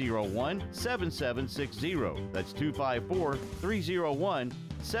 254-301-7760. That's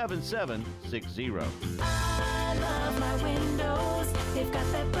 254-301-7760. I love my windows. They've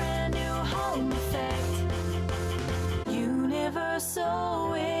got that brand new home effect.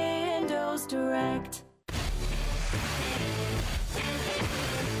 Universal Windows Direct.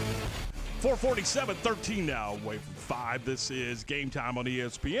 4:47, 13 now away from 5. This is Game Time on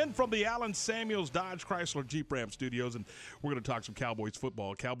ESPN from the Allen Samuels Dodge Chrysler Jeep Ram Studios, and we're going to talk some Cowboys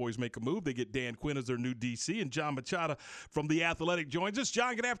football. Cowboys make a move. They get Dan Quinn as their new DC, and John Machado from The Athletic joins us.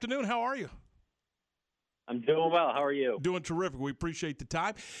 John, good afternoon. How are you? I'm doing well. How are you? Doing terrific. We appreciate the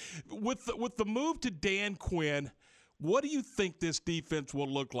time. With the move to Dan Quinn, what do you think this defense will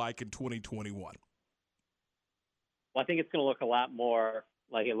look like in 2021? Well, I think it's going to look a lot more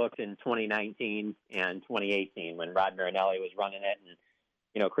like it looked in 2019 and 2018 when Rod Marinelli was running it,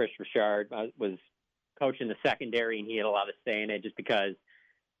 and Chris Richard was coaching the secondary, and he had a lot of say in it just because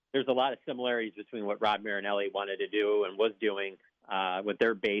there's a lot of similarities between what Rod Marinelli wanted to do and was doing with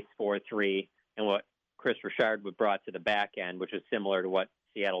their base 4-3 and what Chris Richard brought to the back end, which was similar to what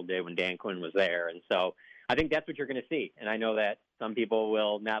Seattle did when Dan Quinn was there. And so I think that's what you're going to see. And I know that some people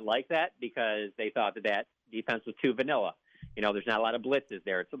will not like that because they thought that defense was too vanilla. There's not a lot of blitzes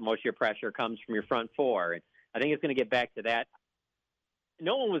there. Most of your pressure comes from your front four. And I think it's going to get back to that.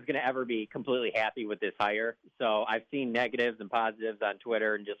 No one was going to ever be completely happy with this hire. So I've seen negatives and positives on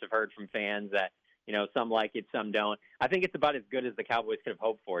Twitter and just have heard from fans that, some like it, some don't. I think it's about as good as the Cowboys could have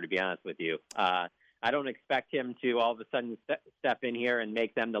hoped for, to be honest with you. I don't expect him to all of a sudden step in here and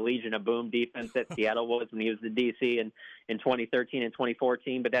make them the Legion of Boom defense that Seattle was when he was the DC in 2013 and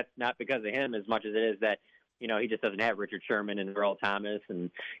 2014. But that's not because of him as much as it is that, he just doesn't have Richard Sherman and Earl Thomas and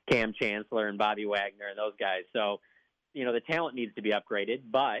Cam Chancellor and Bobby Wagner and those guys. So, the talent needs to be upgraded.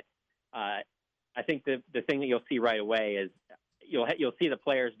 But I think the thing that you'll see right away is you'll see the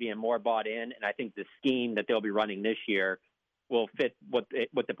players being more bought in, and I think the scheme that they'll be running this year will fit what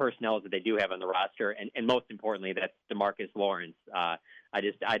the personnel is that they do have on the roster, and most importantly, that's DeMarcus Lawrence.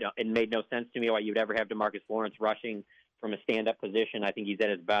 It made no sense to me why you'd ever have DeMarcus Lawrence rushing from a stand-up position. I think he's at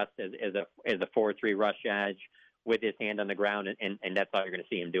his best as a 4-3 rush edge with his hand on the ground, and that's all you're going to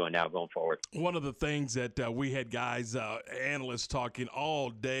see him doing now going forward. One of the things that we had guys, analysts talking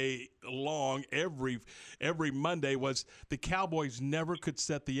all day long, every Monday, was the Cowboys never could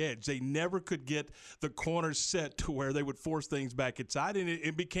set the edge. They never could get the corners set to where they would force things back inside, and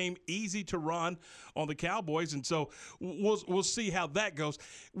it became easy to run on the Cowboys. And so we'll see how that goes.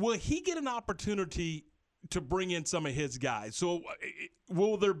 Will he get an opportunity to bring in some of his guys? So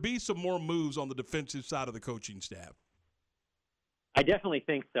will there be some more moves on the defensive side of the coaching staff? I definitely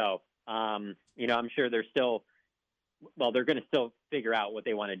think so. I'm sure they're going to still figure out what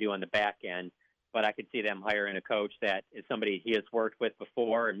they want to do on the back end, but I could see them hiring a coach that is somebody he has worked with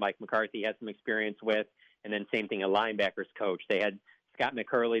before and Mike McCarthy has some experience with, and then same thing, a linebackers coach. They had Scott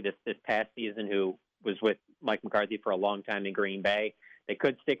McCurley this past season, who was with Mike McCarthy for a long time in Green Bay. They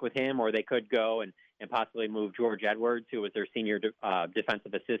could stick with him, or they could go and and possibly move George Edwards, who was their senior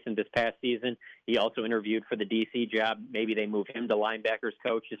defensive assistant this past season. He also interviewed for the DC job. Maybe they move him to linebackers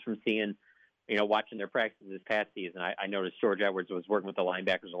coach just from seeing, watching their practices this past season. I noticed George Edwards was working with the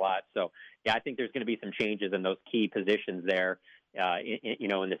linebackers a lot. So, yeah, I think there's going to be some changes in those key positions there, in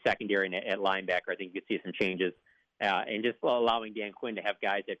the secondary and at linebacker. I think you could see some changes. And just allowing Dan Quinn to have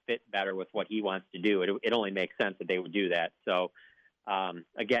guys that fit better with what he wants to do. It only makes sense that they would do that. So,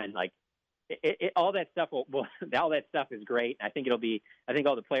 again, like, all that stuff all that stuff is great. I think I think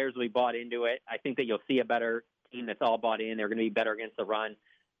all the players will be bought into it. I think that you'll see a better team that's all bought in. They're going to be better against the run.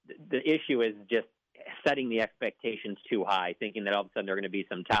 The issue is just setting the expectations too high, thinking that all of a sudden they're going to be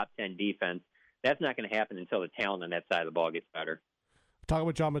some top 10 defense. That's not going to happen until the talent on that side of the ball gets better. Talking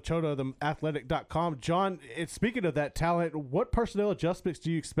with John Machota of the Athletic.com. John, speaking of that talent, what personnel adjustments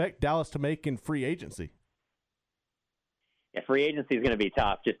do you expect Dallas to make in free agency? Yeah, free agency is going to be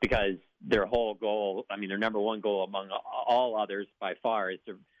tough just because their whole goal, their number one goal among all others by far is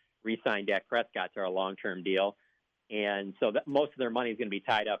to re-sign Dak Prescott to our long-term deal. And so most of their money is going to be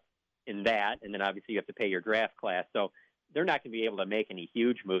tied up in that. And then obviously you have to pay your draft class. So they're not going to be able to make any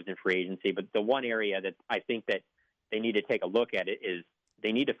huge moves in free agency. But the one area that I think that they need to take a look at it is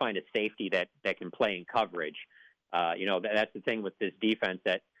they need to find a safety that can play in coverage. That's the thing with this defense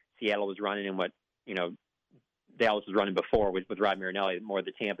that Seattle was running and what, Dallas was running before with Rod Marinelli, more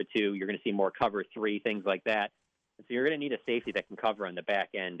the Tampa 2. You're going to see more cover 3, things like that. And so you're going to need a safety that can cover on the back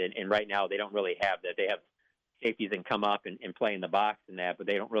end. And right now they don't really have that. They have safeties that can come up and play in the box and that, but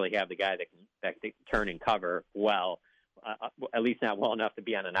they don't really have the guy that can turn and cover well, at least not well enough to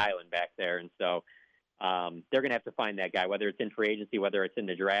be on an island back there. And so they're going to have to find that guy, whether it's in free agency, whether it's in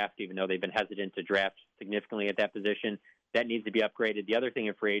the draft, even though they've been hesitant to draft significantly at that position. That needs to be upgraded. The other thing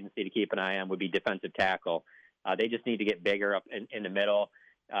in free agency to keep an eye on would be defensive tackle. They just need to get bigger up in the middle.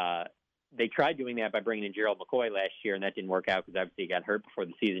 They tried doing that by bringing in Gerald McCoy last year, and that didn't work out because obviously he got hurt before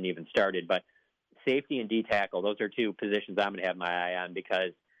the season even started. But safety and D tackle, those are two positions I'm going to have my eye on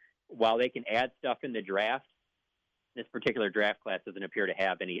because while they can add stuff in the draft, this particular draft class doesn't appear to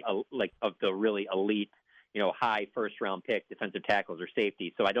have any of the really elite, high first-round pick defensive tackles or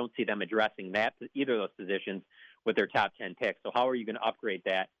safety. So I don't see them addressing either of those positions with their top 10 picks. So how are you going to upgrade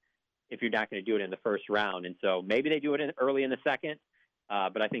that if you're not going to do it in the first round? And so maybe they do it early in the second,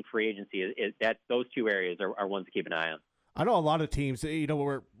 but I think free agency is that those two areas are ones to keep an eye on. I know a lot of teams,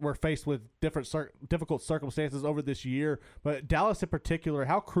 we're faced with difficult circumstances over this year, but Dallas in particular,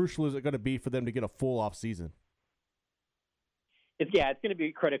 how crucial is it going to be for them to get a full off season? It's going to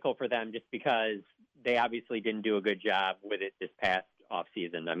be critical for them just because they obviously didn't do a good job with it this past off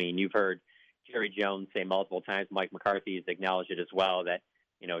season. You've heard Jerry Jones say multiple times, Mike McCarthy has acknowledged it as well, that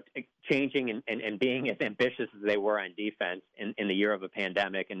changing and being as ambitious as they were on defense in the year of a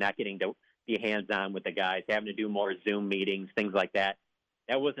pandemic and not getting to be hands-on with the guys, having to do more Zoom meetings, things like that,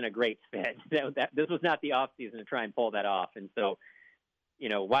 that wasn't a great fit. This was not the offseason to try and pull that off. And so,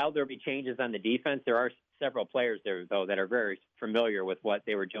 while there'll be changes on the defense, there are several players there, though, that are very familiar with what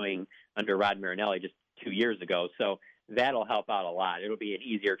they were doing under Rod Marinelli just 2 years ago. So that'll help out a lot. It'll be an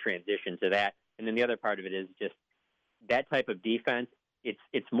easier transition to that. And then the other part of it is just that type of defense.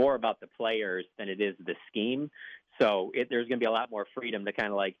 It's more about the players than it is the scheme. So there's going to be a lot more freedom to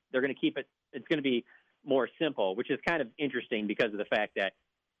kind of they're going to keep it. It's going to be more simple, which is kind of interesting because of the fact that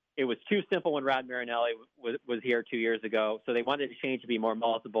it was too simple when Rod Marinelli was here 2 years ago. So they wanted to change to be more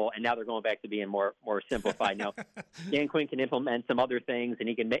multiple, and now they're going back to being more simplified. Now, Dan Quinn can implement some other things, and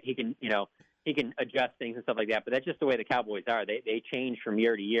he can adjust things and stuff like that. But that's just the way the Cowboys are. They change from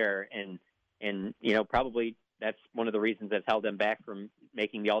year to year, and probably that's one of the reasons that's held them back from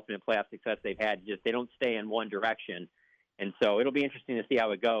making the ultimate playoff success they've had. Just they don't stay in one direction. And so it'll be interesting to see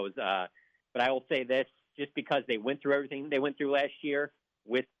how it goes. But I will say this, just because they went through everything they went through last year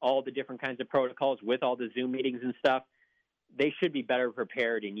with all the different kinds of protocols, with all the Zoom meetings and stuff, they should be better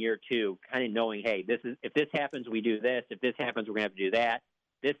prepared in year two, kind of knowing, hey, if this happens, we do this. If this happens, we're going to have to do that.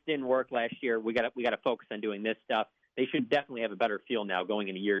 This didn't work last year. We got to focus on doing this stuff. They should definitely have a better feel now going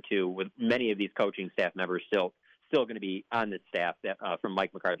into year two with many of these coaching staff members still going to be on the staff from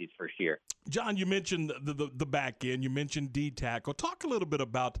Mike McCarthy's first year. John, you mentioned the back end. You mentioned D tackle. Talk a little bit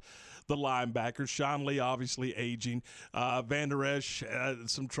about the linebackers. Sean Lee obviously aging. Van Der Esch had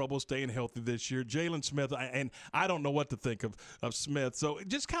some trouble staying healthy this year. Jalen Smith, and I don't know what to think of Smith. So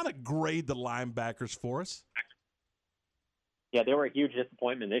just kind of grade the linebackers for us. Yeah, they were a huge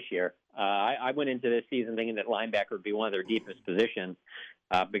disappointment this year. I went into this season thinking that linebacker would be one of their deepest positions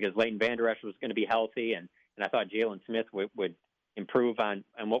because Leighton Van Der Esch was going to be healthy, and I thought Jalen Smith would improve on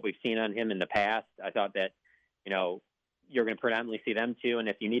what we've seen on him in the past. I thought that, you're going to predominantly see them two. And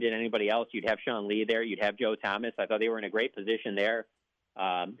if you needed anybody else, you'd have Sean Lee there. You'd have Joe Thomas. I thought they were in a great position there.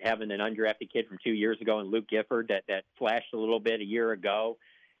 Having an undrafted kid from 2 years ago and Luke Gifford that flashed a little bit a year ago.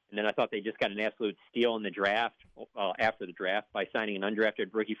 And then I thought they just got an absolute steal in the draft, after the draft, by signing an undrafted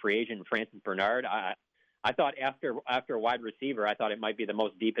rookie free agent, Francis Bernard. I thought after a wide receiver, I thought it might be the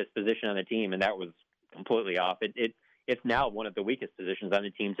most deepest position on the team, and that was completely off. It's now one of the weakest positions on the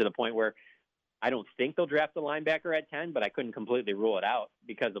team, to the point where I don't think they'll draft a linebacker at 10, but I couldn't completely rule it out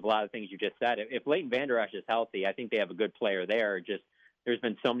because of a lot of things you just said. If Leighton Vander Esch is healthy, I think they have a good player there. Just there's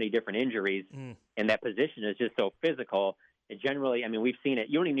been so many different injuries, and that position is just so physical. It generally, I mean, we've seen it.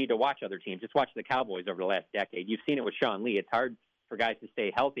 You don't even need to watch other teams. Just watch the Cowboys over the last decade. You've seen it with Sean Lee. It's hard for guys to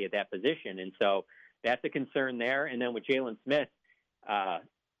stay healthy at that position, and so that's a concern there. And then with Jalen Smith, I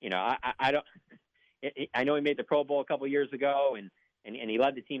don't. I know he made the Pro Bowl a couple of years ago, and he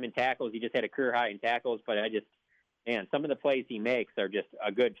led the team in tackles. He just had a career high in tackles, but some of the plays he makes are just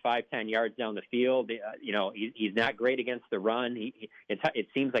a good 5-10 yards down the field. He's not great against the run. It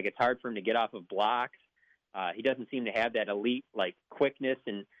seems like it's hard for him to get off of blocks. He doesn't seem to have that elite quickness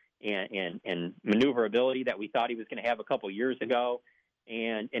and maneuverability that we thought he was going to have a couple years ago.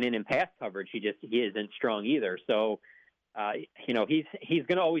 And in pass coverage, he isn't strong either. So, he's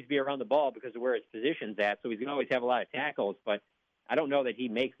going to always be around the ball because of where his position's at. So he's going to always have a lot of tackles, but I don't know that he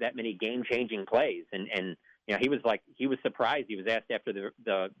makes that many game-changing plays. And he was surprised. He was asked after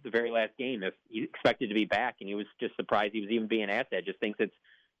the very last game if he expected to be back, and he was just surprised he was even being asked that. Just thinks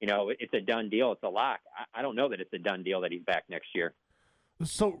it's a done deal. It's a lock. I don't know that it's a done deal that he's back next year.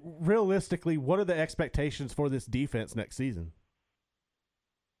 So realistically, what are the expectations for this defense next season?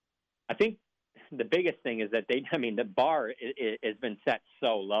 I think the biggest thing is that the bar has been set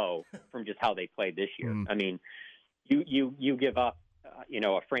so low from just how they played this year. I mean, you give up,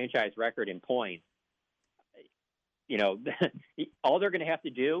 a franchise record in points. All they're going to have to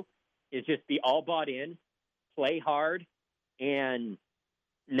do is just be all bought in, play hard, and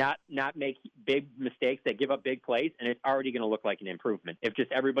not make big mistakes that give up big plays, and it's already going to look like an improvement if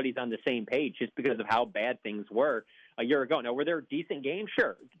just everybody's on the same page, just because of how bad things were a year ago. Now, were there decent games?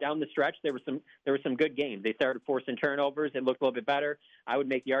 Sure. Down the stretch, there were some good games. They started forcing turnovers. It looked a little bit better. I would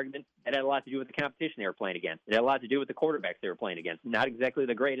make the argument that had a lot to do with the competition they were playing against. It had a lot to do with the quarterbacks they were playing against. Not exactly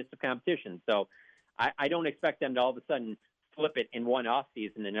the greatest of competition. So I don't expect them to all of a sudden flip it in one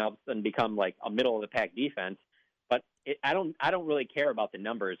offseason and all of a sudden become like a middle-of-the-pack defense. But I don't really care about the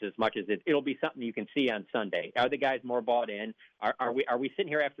numbers as much as it'll be something you can see on Sunday. Are the guys more bought in? Are we sitting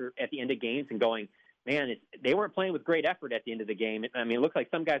here at the end of games and going, man, they weren't playing with great effort at the end of the game? I mean, it looks like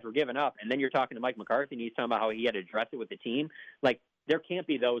some guys were giving up, and then you're talking to Mike McCarthy, and he's talking about how he had to address it with the team. Like, there can't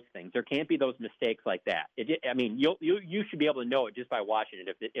be those things. There can't be those mistakes like that. You should be able to know it just by watching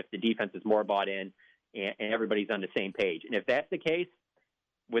it if the defense is more bought in and everybody's on the same page. And if that's the case,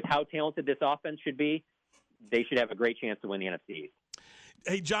 with how talented this offense should be, they should have a great chance to win the NFC East.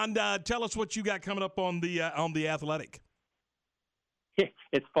 Hey, John, tell us what you got coming up on the Athletic.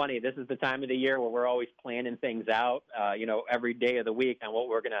 It's funny. This is the time of the year where we're always planning things out, every day of the week on what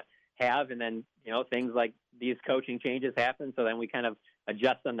we're going to have. And then, things like these coaching changes happen. So then we kind of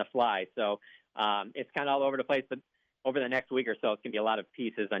adjust on the fly. So it's kind of all over the place. But over the next week or so, it's going to be a lot of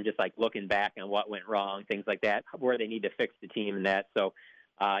pieces on just like looking back on what went wrong, things like that, where they need to fix the team and that. So,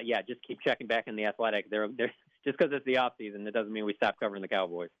 just keep checking back in the Athletic. They're just because it's the offseason, it doesn't mean we stop covering the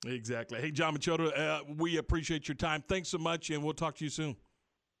Cowboys. Exactly. Hey, John Machota, we appreciate your time. Thanks so much, and we'll talk to you soon.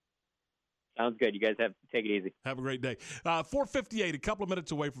 Sounds good. You guys take it easy. Have a great day. 4:58, a couple of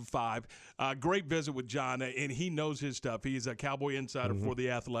minutes away from 5. Great visit with John, and he knows his stuff. He is a Cowboy insider for The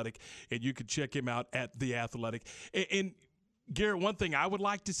Athletic, and you can check him out at The Athletic. And Garrett, one thing I would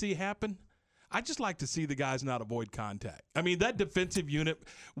like to see happen, I just like to see the guys not avoid contact. I mean, that defensive unit,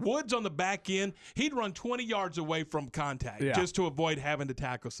 Woods on the back end, he'd run 20 yards away from contact just to avoid having to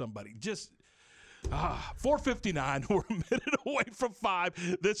tackle somebody. Just 4:59, we're a minute away from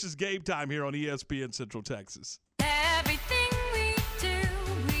 5. This is Game Time here on ESPN Central Texas. Everything we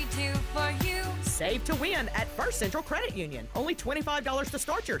do for you. Save to win at First Central Credit Union. Only $25 to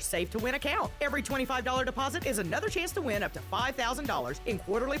start your Save to Win account. Every $25 deposit is another chance to win up to $5,000 in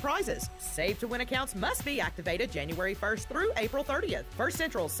quarterly prizes. Save to Win accounts must be activated January 1st through April 30th. First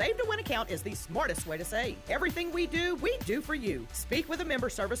Central's Save to Win account is the smartest way to save. Everything we do for you. Speak with a member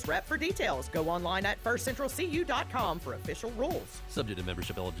service rep for details. Go online at firstcentralcu.com for official rules. Subject to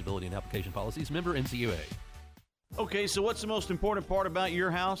membership eligibility and application policies. Member NCUA. Okay, so what's the most important part about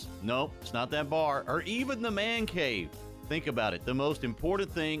your house? Nope, it's not that bar or even the man cave. Think about it. The most important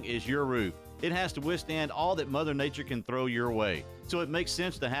thing is your roof. It has to withstand all that Mother Nature can throw your way, so it makes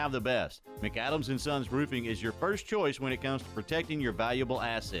sense to have the best. McAdams & Sons Roofing is your first choice when it comes to protecting your valuable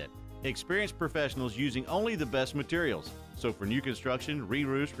asset. Experienced professionals using only the best materials. So for new construction,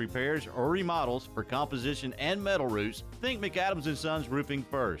 re-roofs, repairs, or remodels for composition and metal roofs, think McAdams & Sons Roofing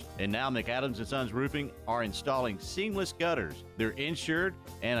first. And now McAdams & Sons Roofing are installing seamless gutters. They're insured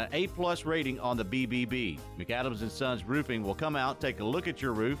and an A+ rating on the BBB. McAdams & Sons Roofing will come out, take a look at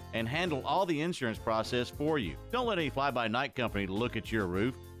your roof, and handle all the insurance process for you. Don't let any fly-by-night company look at your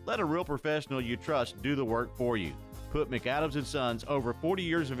roof. Let a real professional you trust do the work for you. Put McAdams & Sons over 40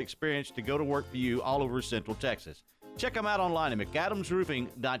 years of experience to go to work for you all over Central Texas. Check them out online at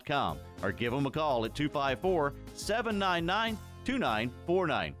McAdamsRoofing.com or give them a call at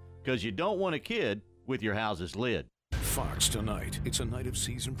 254-799-2949 because you don't want a kid with your house's lid. Fox tonight. It's a night of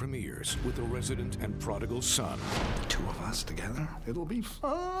season premieres with The Resident and Prodigal Son. The two of us together? It'll be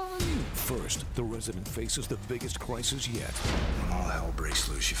fun. First, The Resident faces the biggest crisis yet. When all hell breaks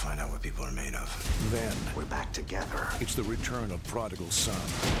loose, you find out what people are made of. Then, we're back together. It's the return of Prodigal Son.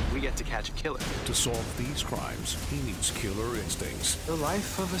 We get to catch a killer. To solve these crimes, he needs killer instincts. The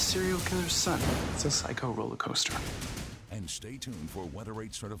life of a serial killer's son. It's a psycho roller coaster. And stay tuned for Weather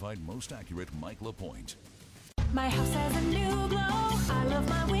 8 certified most accurate Mike LaPointe. My house has a new glow. I love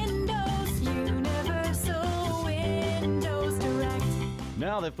my windows. Universal Windows Direct.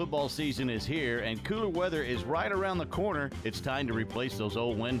 Now that football season is here and cooler weather is right around the corner, it's time to replace those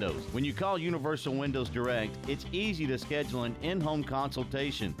old windows. When you call Universal Windows Direct, it's easy to schedule an in-home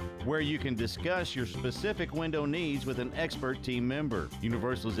consultation where you can discuss your specific window needs with an expert team member.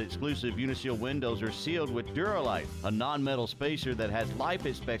 Universal's exclusive Unishield windows are sealed with Duralife, a non-metal spacer that has life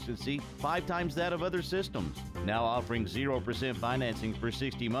expectancy 5 times that of other systems. Now offering 0% financing for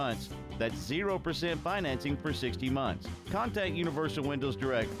 60 months. That's 0% financing for 60 months. Contact Universal Windows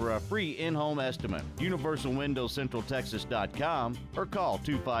Direct for a free in-home estimate. UniversalWindowsCentralTexas.com or call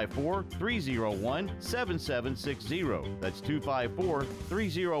 254-301-7760. That's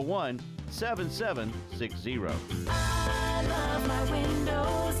 254-301-7760. I love my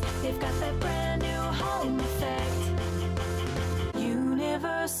windows. They've got that brand new home effect.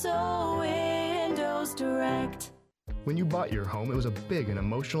 Universal Windows Direct. When you bought your home, it was a big and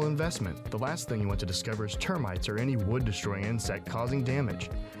emotional investment. The last thing you want to discover is termites or any wood-destroying insect causing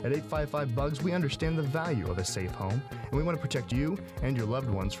damage. At 855 Bugs, we understand the value of a safe home, and we want to protect you and your loved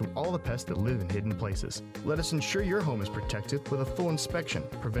ones from all the pests that live in hidden places. Let us ensure your home is protected with a full inspection,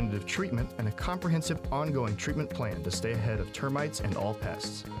 preventative treatment, and a comprehensive ongoing treatment plan to stay ahead of termites and all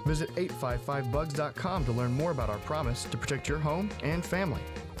pests. Visit 855bugs.com to learn more about our promise to protect your home and family.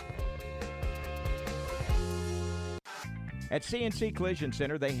 At CNC Collision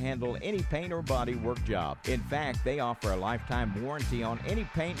Center, they handle any paint or body work job. In fact, they offer a lifetime warranty on any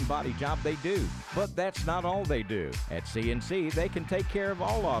paint and body job they do. But that's not all they do. At CNC, they can take care of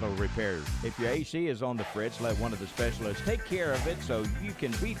all auto repairs. If your AC is on the fritz, let one of the specialists take care of it so you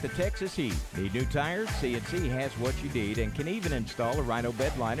can beat the Texas heat. Need new tires? CNC has what you need and can even install a Rhino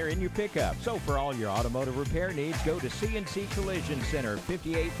bed liner in your pickup. So for all your automotive repair needs, go to CNC Collision Center,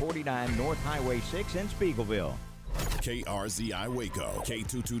 5849 North Highway 6 in Spiegelville. KRZI Waco,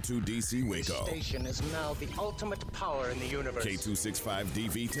 K222DC Waco, Station is now the ultimate power in the universe.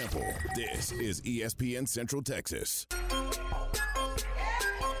 K265DV Temple. This is ESPN Central Texas.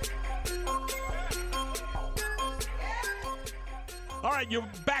 All right, you're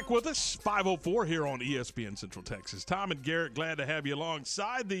back with us, 5:04 here on ESPN Central Texas. Tom and Garrett, glad to have you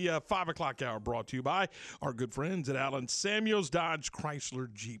alongside the 5 o'clock hour, brought to you by our good friends at Allen Samuels Dodge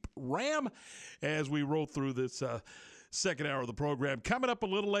Chrysler Jeep Ram. As we roll through this second hour of the program, coming up a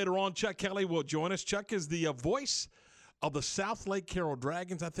little later on, Chuck Kelly will join us. Chuck is the voice of the South Lake Carroll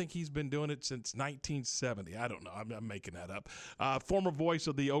Dragons. I think he's been doing it since 1970. I don't know. I'm making that up. Former voice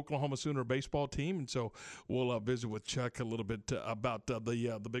of the Oklahoma Sooner baseball team. And so we'll visit with Chuck a little bit about the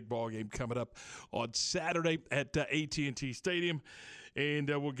big ball game coming up on Saturday at AT&T Stadium. And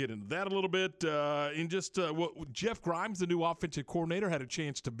we'll get into that a little bit. Jeff Grimes, the new offensive coordinator, had a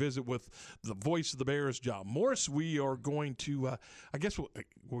chance to visit with the voice of the Bears, John Morris. We are going to, I guess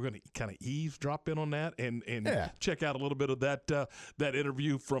we're going to kind of eavesdrop in on that and check out a little bit of that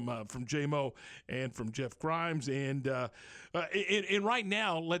interview from J-Mo and from Jeff Grimes. And right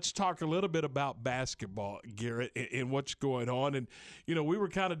now, let's talk a little bit about basketball, Garrett, and what's going on. And, we were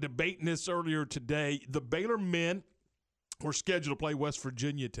kind of debating this earlier today. The Baylor men were scheduled to play West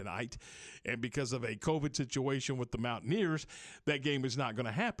Virginia tonight, and because of a COVID situation with the Mountaineers, that game is not going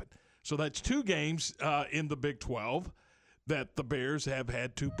to happen. So that's 2 games in the Big 12 that the Bears have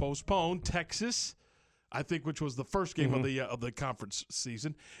had to postpone. Texas I think, which was the first game of the conference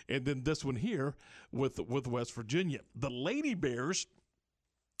season, and then this one here with West Virginia. The Lady Bears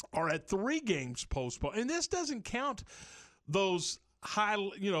are at 3 games postponed, and this doesn't count those high,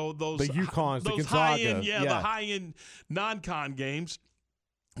 those the UConns, those the high Gonzaga, end, the high end non-con games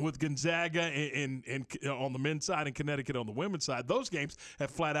with Gonzaga and on the men's side and Connecticut on the women's side. Those games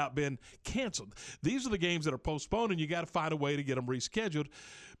have flat out been canceled. These are the games that are postponed, and you got to find a way to get them rescheduled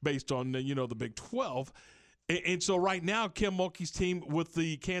based on the Big 12. And so right now, Kim Mulkey's team, with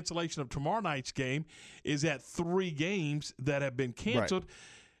the cancellation of tomorrow night's game, is at 3 games that have been canceled.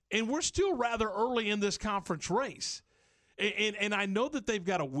 Right. And we're still rather early in this conference race. And I know that they've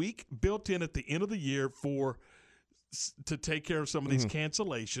got a week built in at the end of the year to take care of some of these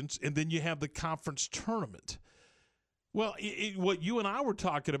cancellations, and then you have the conference tournament. Well, what you and I were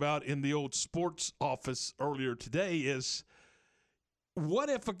talking about in the old sports office earlier today is what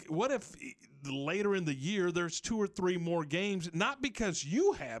if later in the year there's 2 or 3 more games, not because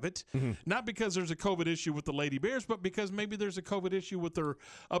you have it, not because there's a COVID issue with the Lady Bears, but because maybe there's a COVID issue with their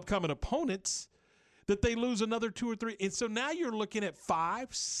upcoming opponents, that they lose another 2 or 3. And so now you're looking at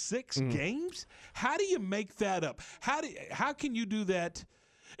 5, 6 games. How do you make that up? How can you do that?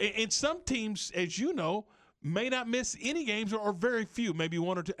 And some teams, as you know, may not miss any games or very few, maybe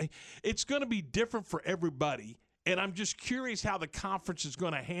 1 or 2. It's going to be different for everybody. And I'm just curious how the conference is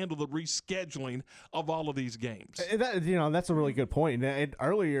going to handle the rescheduling of all of these games. That's a really good point. And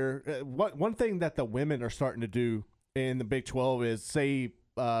earlier, one thing that the women are starting to do in the Big 12 is say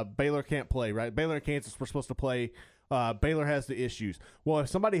Baylor can't play, right? Baylor and Kansas were supposed to play. Baylor has the issues. Well, if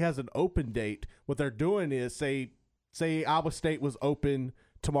somebody has an open date, what they're doing is say Iowa State was open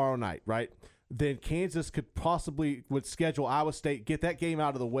tomorrow night, right? Then Kansas would schedule Iowa State, get that game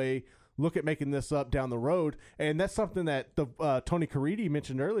out of the way, look at making this up down the road. And that's something that the Tony Caridi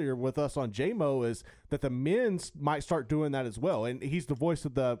mentioned earlier with us on JMO, is that the men's might start doing that as well. And he's the voice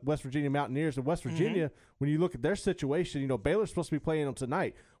of the West Virginia Mountaineers. In West Virginia, when you look at their situation, Baylor's supposed to be playing them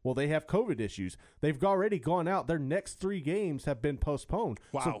tonight. Well, they have COVID issues. They've already gone out. Their next 3 games have been postponed.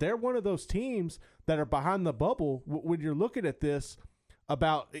 Wow. So they're one of those teams that are behind the bubble when you're looking at this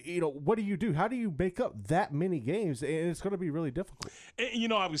about, what do you do? How do you make up that many games? And it's going to be really difficult.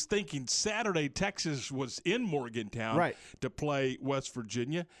 And, I was thinking Saturday, Texas was in Morgantown to play West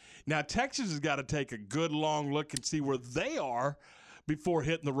Virginia. Now, Texas has got to take a good long look and see where they are before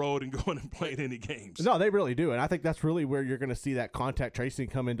hitting the road and going and playing any games. No, they really do. And I think that's really where you're going to see that contact tracing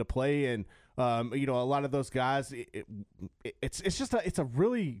come into play. And, a lot of those guys, it's a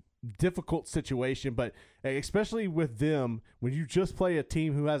really difficult situation, but especially with them, when you just play a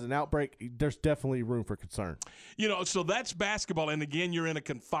team who has an outbreak, there's definitely room for concern. So that's basketball, and again, you're in a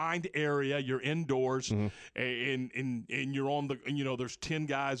confined area, you're indoors, and you're on the, there's 10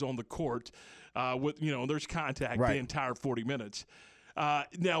 guys on the court, with there's contact the entire 40 minutes.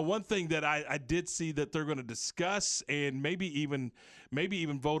 Now, one thing that I did see that they're going to discuss and maybe even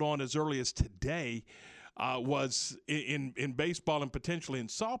vote on as early as today was in baseball and potentially in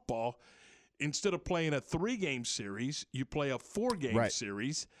softball, instead of playing a 3-game series, you play a 4-game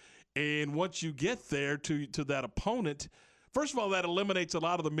series. And once you get there to that opponent, first of all, that eliminates a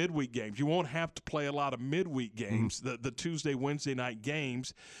lot of the midweek games. You won't have to play a lot of midweek games, the Tuesday, Wednesday night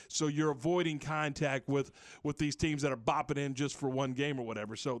games. So you're avoiding contact with these teams that are bopping in just for 1 game or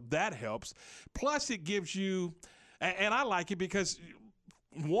whatever. So that helps. Plus, it gives you, and I like it because –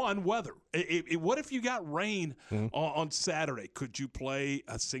 one, weather. What if you got rain on Saturday? Could you play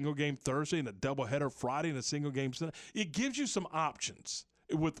a single game Thursday and a doubleheader Friday and a single game Sunday? It gives you some options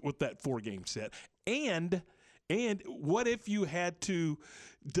with that 4-game set. And what if you had to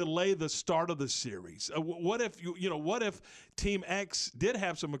delay the start of the series? What if what if Team X did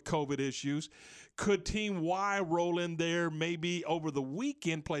have some COVID issues? Could Team Y roll in there maybe over the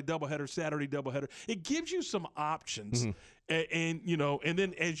weekend, play doubleheader Saturday, doubleheader? It gives you some options. And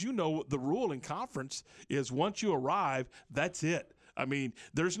then as you know, the rule in conference is once you arrive, that's it. I mean,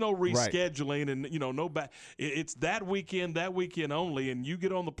 there's no rescheduling and, no back. It's that weekend only, and you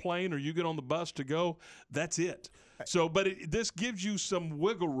get on the plane or you get on the bus to go, that's it. So, but this gives you some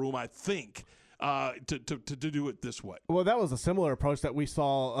wiggle room, I think, to do it this way. Well, that was a similar approach that we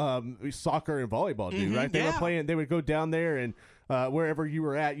saw soccer and volleyball do, right? They were playing. They would go down there and wherever you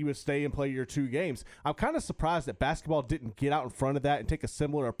were at, you would stay and play your 2 games. I'm kind of surprised that basketball didn't get out in front of that and take a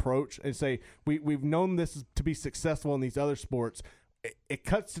similar approach and say we've known this to be successful in these other sports. It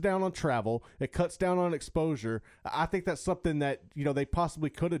cuts down on travel. It cuts down on exposure. I think that's something that they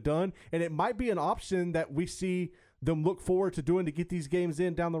possibly could have done, and it might be an option that we see them look forward to doing to get these games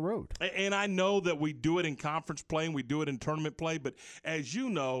in down the road. And I know that we do it in conference play and we do it in tournament play, but as you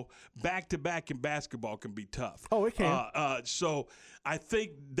know, back-to-back in basketball can be tough. Oh, it can. So I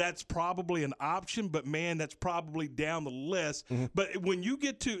think that's probably an option, but, man, that's probably down the list. Mm-hmm. But when you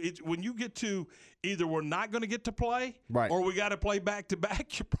get to either we're not going to get to play or we got to play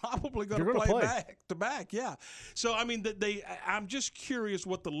back-to-back, you're probably going to play back-to-back, yeah. So, I mean, I'm just curious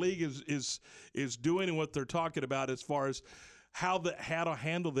what the league is doing and what they're talking about as far as how to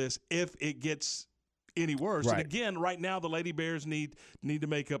handle this if it gets any worse. Right. And again, right now the Lady Bears need to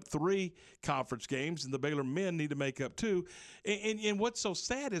make up 3 conference games, and the Baylor men need to make up 2. And what's so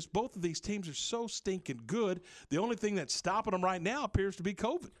sad is both of these teams are so stinking good. The only thing that's stopping them right now appears to be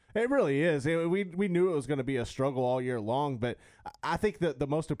COVID. It really is. We knew it was going to be a struggle all year long, but I think that the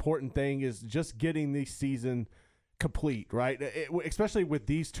most important thing is just getting the season complete, right? Especially with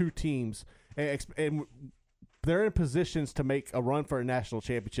these 2 teams, and they're in positions to make a run for a national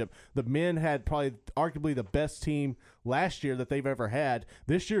championship. The men had probably arguably the best team last year that they've ever had.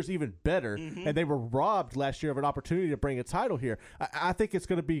 This year's even better, and they were robbed last year of an opportunity to bring a title here. I think it's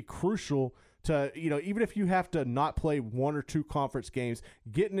going to be crucial to, even if you have to not play 1 or 2 conference games,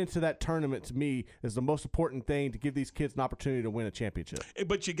 getting into that tournament to me is the most important thing to give these kids an opportunity to win a championship.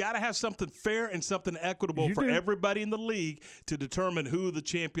 But you got to have something fair and something equitable for everybody in the league to determine who the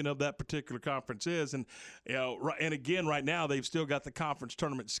champion of that particular conference is. And and again, right now they've still got the conference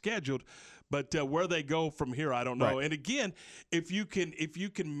tournament scheduled, but where they go from here, I don't know. Right. And again, if you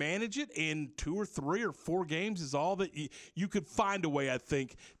can manage it in 2 or 3 or 4 games, is all that you could find a way, I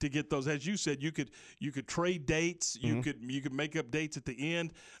think, to get those. As you said, you could trade dates, you could make up dates at the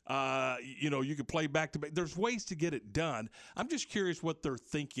end. You could play back to back. There's ways to get it done. I'm just curious what they're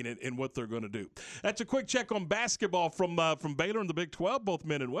thinking and what they're going to do. That's a quick check on basketball from Baylor and the Big 12, both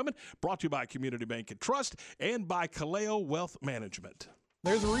men and women. Brought to you by Community Bank and Trust and by Kaleo Wealth Management.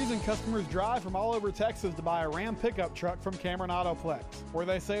 There's a reason customers drive from all over Texas to buy a Ram pickup truck from Cameron Autoplex, where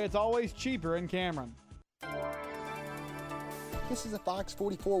they say it's always cheaper in Cameron. This is a Fox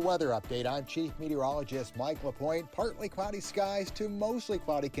 44 weather update. I'm Chief Meteorologist Mike LaPointe. Partly cloudy skies to mostly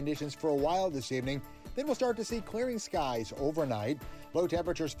cloudy conditions for a while this evening. Then we'll start to see clearing skies overnight. Low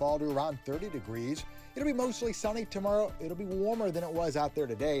temperatures fall to around 30 degrees. It'll be mostly sunny tomorrow. It'll be warmer than it was out there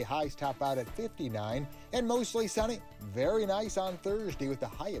today. Highs top out at 59. And mostly sunny. Very nice on Thursday with a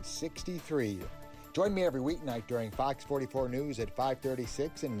high of 63. Join me every weeknight during Fox 44 News at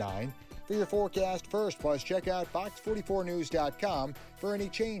 5:36 and 9 for your forecast first. Plus, check out fox44news.com for any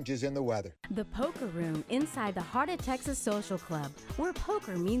changes in the weather. The Poker Room inside the Heart of Texas Social Club, where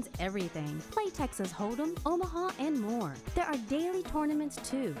poker means everything. Play Texas Hold'em, Omaha, and more. There are daily tournaments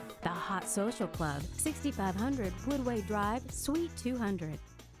too. The Hot Social Club, 6500 Woodway Drive, Suite 200.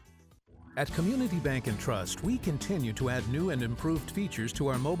 At Community Bank and Trust, we continue to add new and improved features to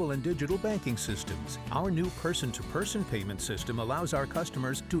our mobile and digital banking systems. Our new person-to-person payment system allows our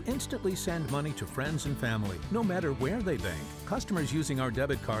customers to instantly send money to friends and family, no matter where they bank. Customers using our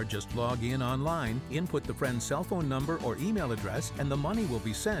debit card just log in online, input the friend's cell phone number or email address, and the money will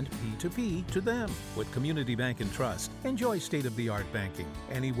be sent P2P to them. With Community Bank and Trust, enjoy state-of-the-art banking,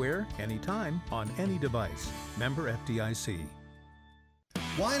 anywhere, anytime, on any device. Member FDIC.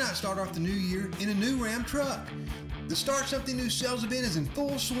 Why not start off the new year in a new Ram truck? The Start Something New sales event is in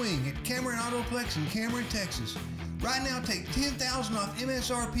full swing at Cameron Autoplex in Cameron, Texas. Right now, take $10,000 off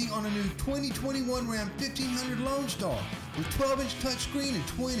MSRP on a new 2021 Ram 1500 Lone Star with 12-inch touchscreen and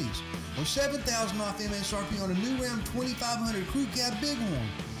 20s, or $7,000 off MSRP on a new Ram 2500 Crew Cab Bighorn.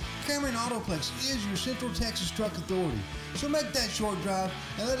 Cameron Autoplex is your Central Texas truck authority. So make that short drive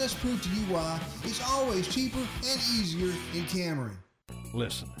and let us prove to you why it's always cheaper and easier in Cameron.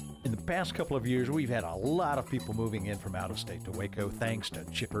 Listen, in the past couple of years, we've had a lot of people moving in from out of state to Waco thanks to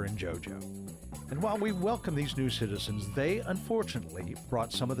Chipper and JoJo. And while we welcome these new citizens, they unfortunately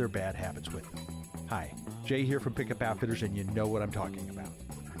brought some of their bad habits with them. Hi, Jay here from Pickup Outfitters, and you know what I'm talking about.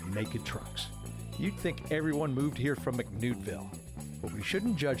 Naked trucks. You'd think everyone moved here from McNewtville, but we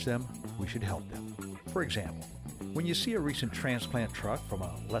shouldn't judge them, we should help them. For example, when you see a recent transplant truck from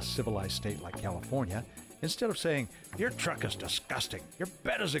a less civilized state like California, instead of saying, "Your truck is disgusting, your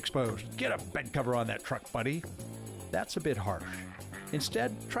bed is exposed, get a bed cover on that truck, buddy," that's a bit harsh.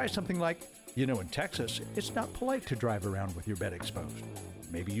 Instead, try something like, in Texas, it's not polite to drive around with your bed exposed.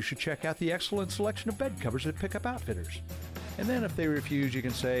 Maybe you should check out the excellent selection of bed covers at Pickup Outfitters. And then if they refuse, you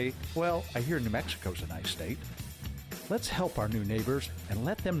can say, "Well, I hear New Mexico's a nice state." Let's help our new neighbors and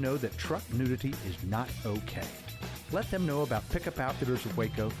let them know that truck nudity is not okay. Let them know about Pickup Outfitters of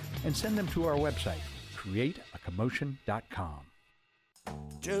Waco and send them to our website, createacommotion.com.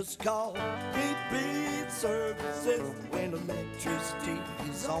 Just call BP Services when electricity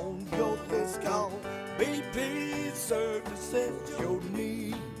is on your list. Call BP Services. Your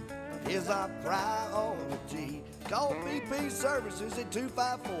need is our priority. Call BP Services at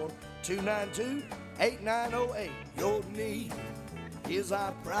 254-292-8908. Your need is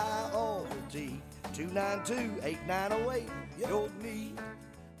our priority. 292-8908. Your need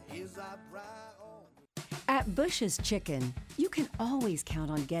is our priority. At Bush's Chicken, you can always count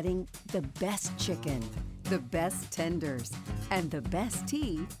on getting the best chicken, the best tenders, and the best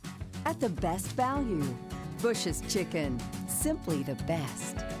tea at the best value. Bush's Chicken, simply the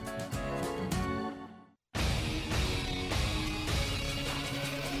best.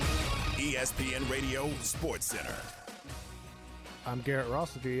 ESPN Radio Sports Center. I'm Garrett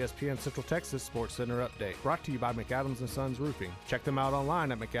Ross with your ESPN Central Texas Sports Center update, brought to you by McAdams & Sons Roofing. Check them out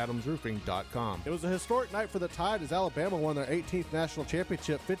online at mcadamsroofing.com. It was a historic night for the Tide as Alabama won their 18th national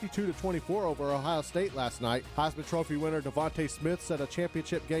championship 52-24 over Ohio State last night. Heisman Trophy winner Devontae Smith set a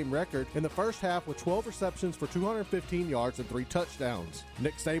championship game record in the first half with 12 receptions for 215 yards and 3 touchdowns.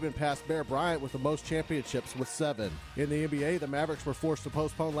 Nick Saban passed Bear Bryant with the most championships with 7. In the NBA, the Mavericks were forced to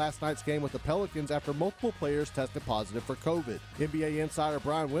postpone last night's game with the Pelicans after multiple players tested positive for COVID. NBA insider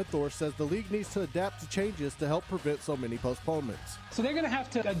Brian Winthor says the league needs to adapt to changes to help prevent so many postponements. So they're going to have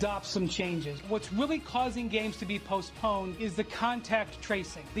to adopt some changes. What's really causing games to be postponed is the contact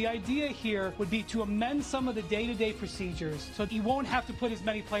tracing. The idea here would be to amend some of the day-to-day procedures so you won't have to put as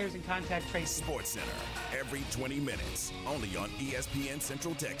many players in contact tracing. Sports Center, every 20 minutes, only on ESPN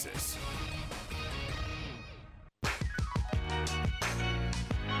Central Texas.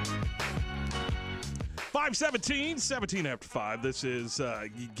 .517, 17 after 5. This is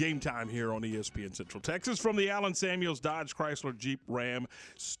game time here on ESPN Central Texas from the Allen Samuels Dodge Chrysler Jeep Ram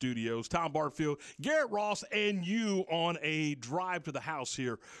Studios. Tom Barfield, Garrett Ross, and you on a drive to the house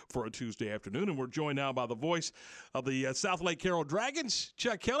here for a Tuesday afternoon. And we're joined now by the voice of the South Lake Carroll Dragons,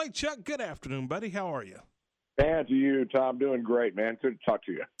 Chuck Kelly. Chuck, good afternoon, buddy. How are you? And to you, Tom. Doing great, man. Good to talk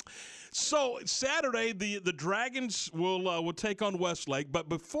to you. So Saturday, the Dragons will take on Westlake. But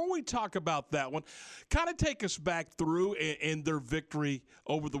before we talk about that one, kind of take us back through and their victory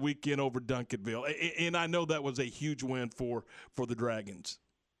over the weekend over Duncanville. And I know that was a huge win for the Dragons.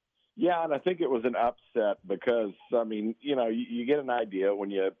 Yeah, and I think it was an upset because, I mean, you get an idea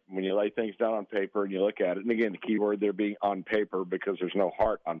when you lay things down on paper and you look at it. And again, the key word there being on paper because there's no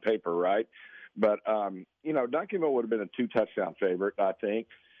heart on paper, right? But, Duncanville would have been a 2-touchdown favorite, I think.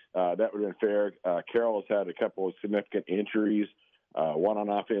 That would have been fair. Carroll has had a couple of significant injuries, one on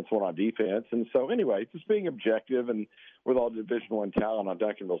offense, one on defense. And so, anyway, just being objective and with all Division I talent on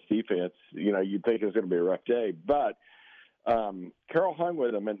Duncanville's defense, you'd think it was going to be a rough day. But Carroll hung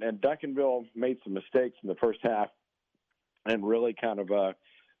with them, and Duncanville made some mistakes in the first half and really kind of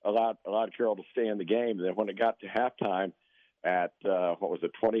allowed Carroll to stay in the game. And then when it got to halftime at,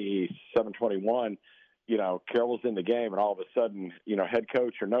 27-21, Carroll was in the game, and all of a sudden, head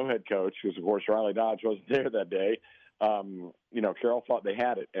coach or no head coach, because, of course, Riley Dodge wasn't there that day, Carroll thought they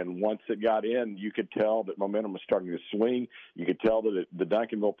had it. And once it got in, you could tell that momentum was starting to swing. You could tell that the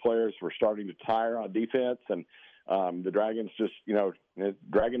Duncanville players were starting to tire on defense, and the Dragons just,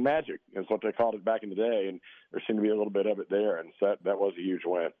 Dragon Magic is what they called it back in the day, and there seemed to be a little bit of it there, and so that was a huge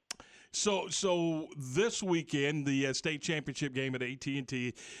win. So this weekend, the state championship game at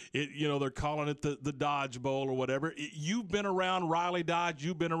AT&T, they're calling it the Dodge Bowl or whatever. You've been around Riley Dodge.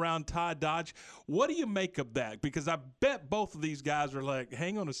 You've been around Todd Dodge. What do you make of that? Because I bet both of these guys are like,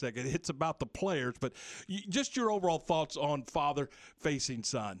 hang on a second, it's about the players. But just your overall thoughts on father facing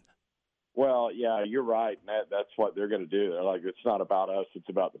son. Well, yeah, you're right. That's what they're going to do. They're like, it's not about us, it's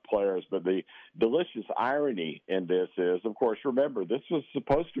about the players. But the delicious irony in this is, of course, remember, this was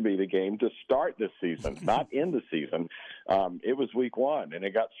supposed to be the game to start this season, not end the season. It was week 1, and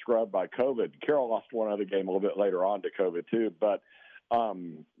it got scrubbed by COVID. Carroll lost one other game a little bit later on to COVID, too. But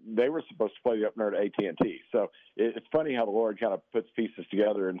they were supposed to play the opener at AT&T. So it's funny how the Lord kind of puts pieces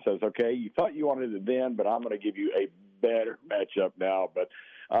together and says, okay, you thought you wanted it then, but I'm going to give you a better matchup now. But,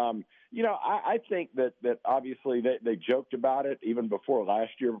 I think that obviously they joked about it even before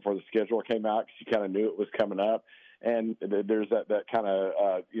last year, before the schedule came out, because you kind of knew it was coming up. And there's that kind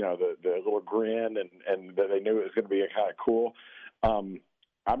of, the little grin and that they knew it was going to be kind of cool.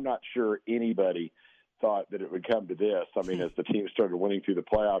 I'm not sure anybody thought that it would come to this. I mean, as the team started winning through the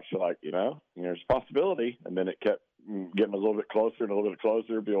playoffs, you're like, there's a possibility. And then it kept getting a little bit closer and a little bit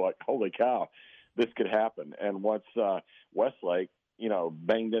closer. Be like, holy cow, this could happen. And once Westlake,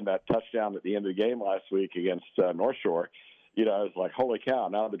 banged in that touchdown at the end of the game last week against North Shore, It's like, holy cow,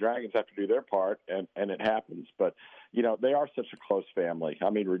 now the Dragons have to do their part, and it happens. But, they are such a close family. I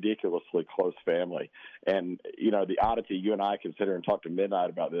mean, ridiculously close family. And, the oddity, you and I can sit here and talk to midnight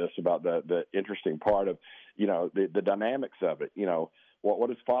about this, about the interesting part of, the dynamics of it. What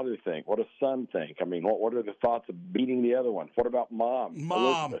does father think? What does son think? I mean, what are the thoughts of beating the other one? What about mom?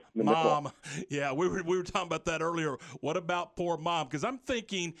 Mom. Yeah, we were talking about that earlier. What about poor mom? Because I'm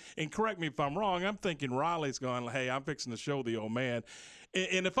thinking, and correct me if I'm wrong, I'm thinking Riley's going, hey, I'm fixing to show the old man.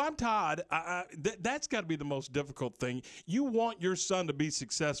 And if I'm Todd, that's got to be the most difficult thing. You want your son to be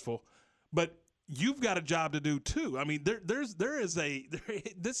successful, but you've got a job to do too. I mean,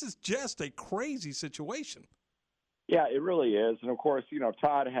 this is just a crazy situation. Yeah, it really is. And, of course,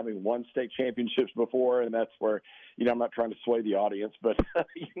 Todd having won state championships before, and that's where, I'm not trying to sway the audience, but,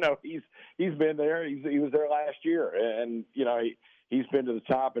 he's been there. He was there last year. And, he's been to the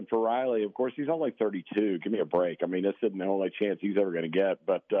top. And for Riley, of course, he's only 32. Give me a break. I mean, this isn't the only chance he's ever going to get,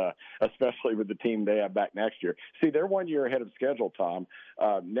 but especially with the team they have back next year. See, they're 1 year ahead of schedule, Tom.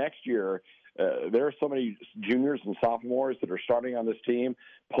 Next year, there are so many juniors and sophomores that are starting on this team,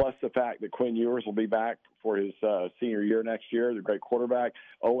 plus the fact that Quinn Ewers will be back for his senior year next year, the great quarterback.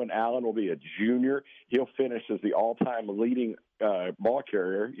 Owen Allen will be a junior. He'll finish as the all-time leading ball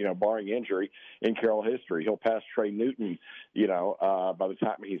carrier, barring injury, in Carroll history. He'll pass Trey Newton, by the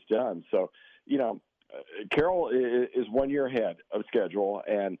time he's done. So, Carroll is 1 year ahead of schedule,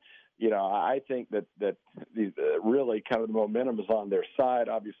 and I think that really kind of the momentum is on their side.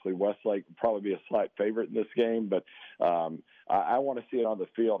 Obviously, Westlake would probably be a slight favorite in this game, but I want to see it on the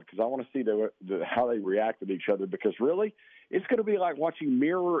field because I want to see how they react with each other because really it's going to be like watching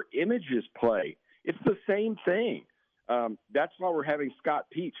mirror images play. It's the same thing. That's why we're having Scott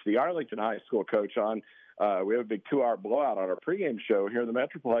Peach, the Arlington High School coach, on. We have a big 2-hour blowout on our pregame show here in the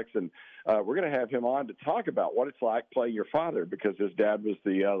Metroplex, and we're going to have him on to talk about what it's like playing your father because his dad was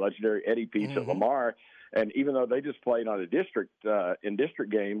the legendary Eddie Peach at Lamar. And even though they just played on in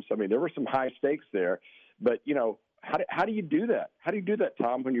district games, I mean, there were some high stakes there. But, how do you do that? How do you do that,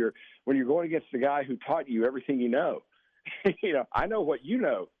 Tom, when you're going against the guy who taught you everything you know? I know what you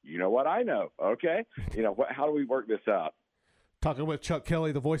know. You know what I know. Okay. How do we work this out? Talking with Chuck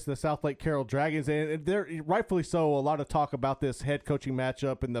Kelly, the voice of the South Lake Carroll Dragons, and there, rightfully so, a lot of talk about this head coaching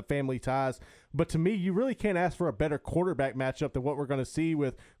matchup and the family ties. But to me, you really can't ask for a better quarterback matchup than what we're going to see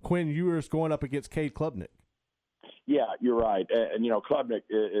with Quinn Ewers going up against Cade Klubnik. Yeah, you're right. And Klubnik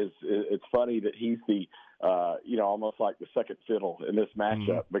it's funny that he's the, almost like the second fiddle in this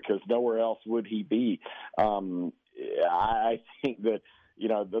matchup because nowhere else would he be. I think that,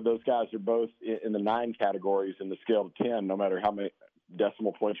 those guys are both in the 9 categories in the scale to 10, no matter how many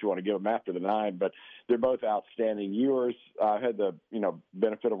decimal points you want to give them after the 9, but they're both outstanding. Ewers, I've had the,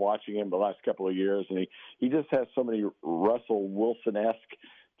 benefit of watching him the last couple of years, and he just has so many Russell Wilson-esque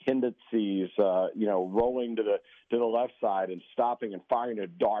tendencies, rolling to the left side and stopping and firing a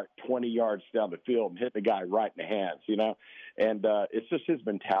dart 20 yards down the field and hitting the guy right in the hands, and it's just his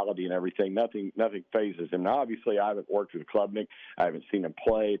mentality and everything. Nothing phases him. Now, obviously, I haven't worked with Klubnik. I haven't seen him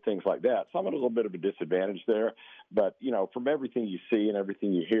play, things like that. So I'm at a little bit of a disadvantage there. But, from everything you see and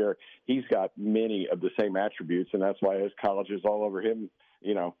everything you hear, he's got many of the same attributes, and that's why his college is all over him,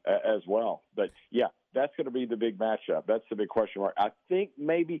 as well. But, yeah, that's going to be the big matchup. That's the big question mark. I think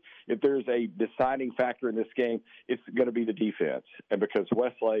maybe if there's a deciding factor in this game, it's going to be the defense. And because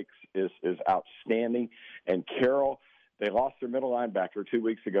Westlake's is outstanding, and Carroll, they lost their middle linebacker 2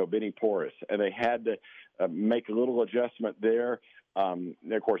 weeks ago, Benny Porras, and they had to make a little adjustment there. And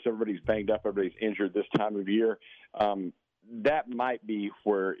of course, everybody's banged up. Everybody's injured this time of year. That might be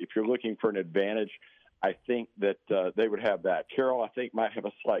where, if you're looking for an advantage, I think that they would have that. Carroll, I think, might have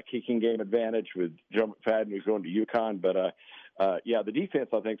a slight kicking game advantage with Joe McFadden, who's going to UConn. But the defense,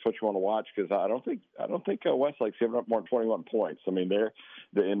 I think, is what you want to watch because I don't think Westlake's given up more than 21 points. I mean, they're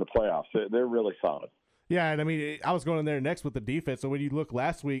in the playoffs. They're really solid. Yeah, and I mean, I was going in there next with the defense. So when you look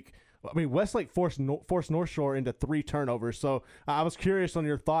last week, I mean, Westlake forced North Shore into 3 turnovers. So I was curious on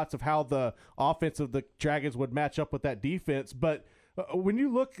your thoughts of how the offense of the Dragons would match up with that defense. But when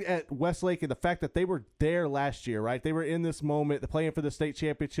you look at Westlake and the fact that they were there last year, right? They were in this moment, playing for the state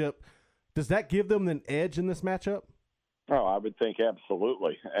championship. Does that give them an edge in this matchup? Oh, I would think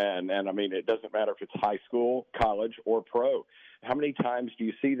absolutely. And I mean, it doesn't matter if it's high school, college, or pro. How many times do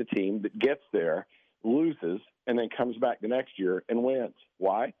you see the team that gets there, loses, and then comes back the next year and wins?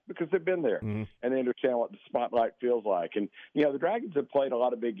 Why? Because they've been there and they understand what the spotlight feels like. And, the Dragons have played a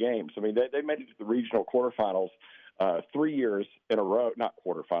lot of big games. I mean, they made it to the regional quarterfinals 3 years in a row, not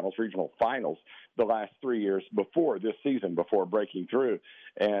quarterfinals, regional finals, the last 3 years before this season, before breaking through.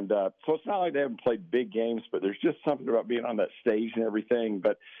 And so it's not like they haven't played big games, but there's just something about being on that stage and everything.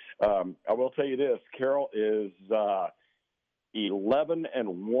 But I will tell you this, Carroll is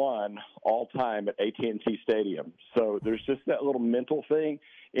 11-1 all time at AT&T Stadium. So there's just that little mental thing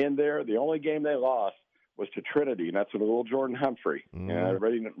in there. The only game they lost was to Trinity, and that's with little Jordan Humphrey.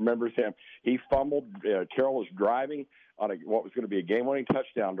 Everybody remembers him. He fumbled. Carroll was driving on what was going to be a game-winning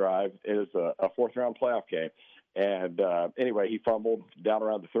touchdown drive. It was a fourth-round playoff game. And anyway, he fumbled down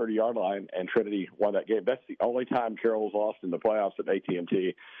around the 30-yard line, and Trinity won that game. That's the only time Carroll was lost in the playoffs at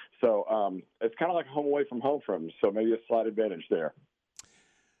AT&T. So it's kind of like home away from home from him, so maybe a slight advantage there.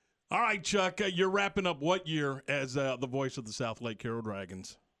 All right, Chuck, you're wrapping up what year as the voice of the South Lake Carroll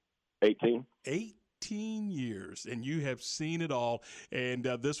Dragons? 18. 18 years, and you have seen it all, and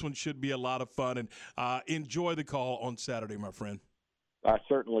this one should be a lot of fun. And enjoy the call on Saturday, my friend. I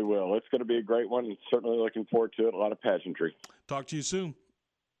certainly will. It's going to be a great one. Certainly looking forward to it. A lot of pageantry. Talk to you soon.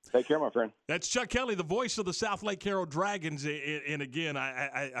 Take care, my friend. That's Chuck Kelly, the voice of the South Lake Carroll Dragons. And again,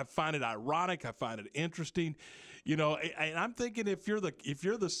 I find it ironic. I find it interesting. You know, and I'm thinking if you're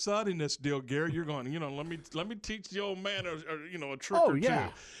the son in this deal, Gary, you're going, let me teach the old man a trick or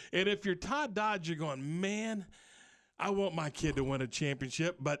two. And if you're Todd Dodge, you're going, man, I want my kid to win a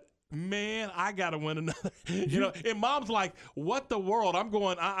championship, but man, I got to win another. And mom's like, what the world? I'm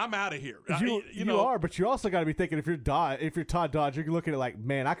going, I'm out of here. You are, but you also got to be thinking if you're Todd Dodge, you're looking at like,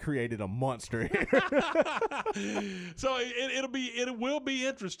 man, I created a monster here. So it will be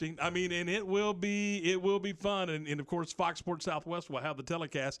interesting. I mean, and it will be fun. And of course, Fox Sports Southwest will have the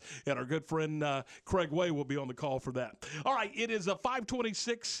telecast, and our good friend Craig Way will be on the call for that. All right, it is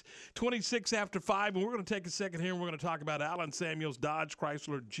 5:26, 26 after 5, and we're going to take a second here, and we're going to talk about Allen Samuels Dodge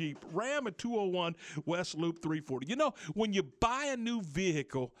Chrysler Jeep Ram at 201 West Loop 340. You know, when you buy a new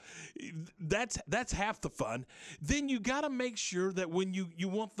vehicle, that's half the fun. Then you got to make sure that when you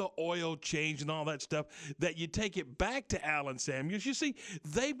want the oil change and all that stuff, that you take it back to Allen Samuels. You see,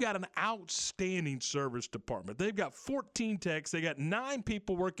 they've got an outstanding service department. They've got 14 techs. They got 9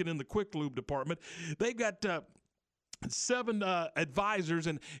 people working in the quick lube department. They've got 7 advisors,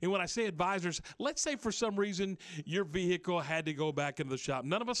 and when I say advisors, let's say for some reason your vehicle had to go back into the shop.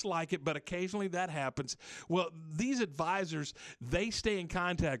 None of us like it, but occasionally that happens. Well, these advisors, they stay in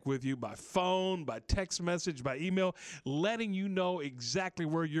contact with you by phone, by text message, by email, letting you know exactly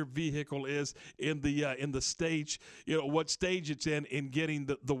where your vehicle is in the stage, what stage it's in getting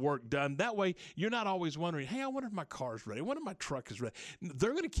the work done. That way, you're not always wondering, hey, I wonder if my car's ready. I wonder if my truck is ready.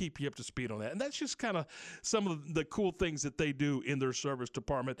 They're going to keep you up to speed on that, and that's just kind of some of the cool things that they do in their service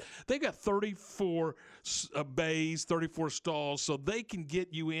department. They got 34 bays, 34 stalls, so they can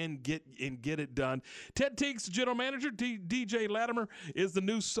get you in, get it done. Ted Teague's the general manager. DJ Latimer is the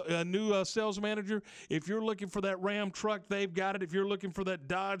new sales manager. If you're looking for that Ram truck, they've got it. If you're looking for that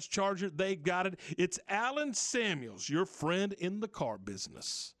Dodge Charger, they got it. It's Allen Samuels, your friend in the car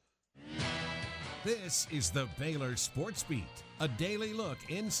business. This is the Baylor Sports Beat, a daily look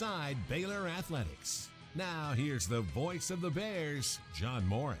inside Baylor athletics. Now, here's the voice of the Bears, John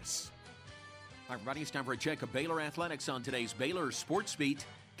Morris. Hi, everybody. It's time for a check of Baylor athletics on today's Baylor Sports Beat.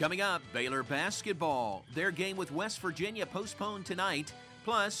 Coming up, Baylor basketball. Their game with West Virginia postponed tonight.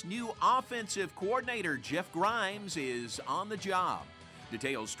 Plus, new offensive coordinator Jeff Grimes is on the job.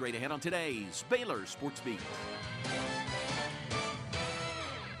 Details straight ahead on today's Baylor Sports Beat.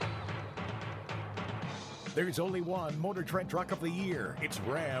 There's only one Motor Trend Truck of the Year. It's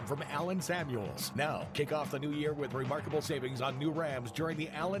Ram from Allen Samuels. Now, kick off the new year with remarkable savings on new Rams during the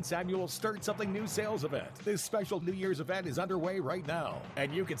Allen Samuels Start Something New sales event. This special New Year's event is underway right now,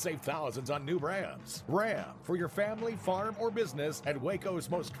 and you can save thousands on new Rams. Ram, for your family, farm, or business, and Waco's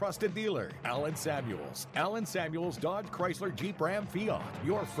most trusted dealer, Allen Samuels. Allen Samuels Dodge Chrysler Jeep Ram Fiat,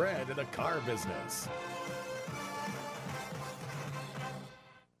 your friend in the car business.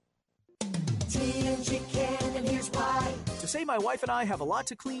 TNG can, and here's why. To say my wife and I have a lot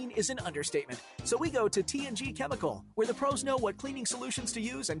to clean is an understatement. So we go to TNG Chemical, where the pros know what cleaning solutions to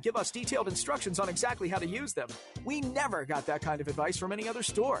use and give us detailed instructions on exactly how to use them. We never got that kind of advice from any other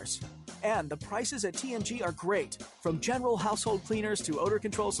stores. And the prices at TNG are great, from general household cleaners to odor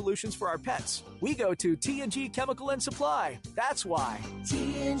control solutions for our pets. We go to TNG Chemical and Supply. That's why.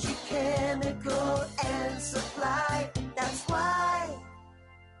 TNG Chemical and Supply. That's why.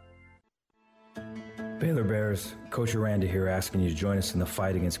 Baylor Bears, Coach Aranda here asking you to join us in the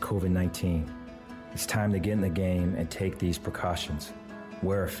fight against COVID-19. It's time to get in the game and take these precautions.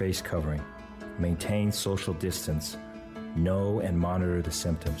 Wear a face covering, maintain social distance, know and monitor the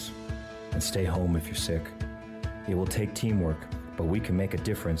symptoms, and stay home if you're sick. It will take teamwork, but we can make a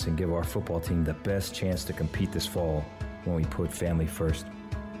difference and give our football team the best chance to compete this fall when we put family first.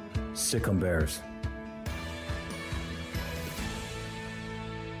 Sic 'em Bears.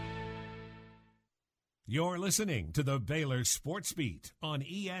 You're listening to the Baylor Sports Beat on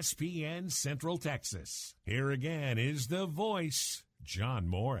ESPN Central Texas. Here again is the voice, John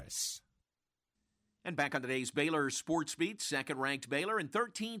Morris. And back on today's Baylor Sports Beat, second-ranked Baylor and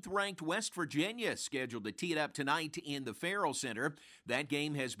 13th-ranked West Virginia scheduled to tee it up tonight in the Farrell Center. That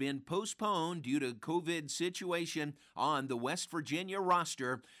game has been postponed due to COVID situation on the West Virginia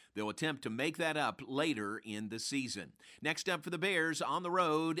roster. They'll attempt to make that up later in the season. Next up for the Bears on the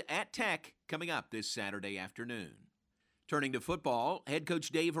road at Tech coming up this Saturday afternoon. Turning to football, head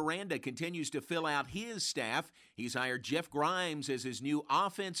coach Dave Aranda continues to fill out his staff. He's hired Jeff Grimes as his new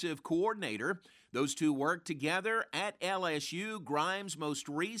offensive coordinator. Those two worked together at LSU. Grimes most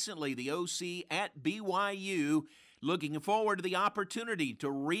recently the OC at BYU. Looking forward to the opportunity to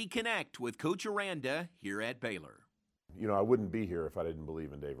reconnect with Coach Aranda here at Baylor. You know, I wouldn't be here if I didn't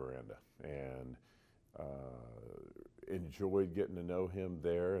believe in Dave Aranda, and enjoyed getting to know him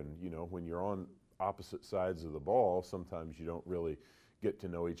there. And, you know, when you're on opposite sides of the ball, sometimes you don't really get to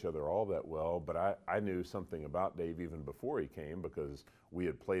know each other all that well, but I knew something about Dave even before he came because we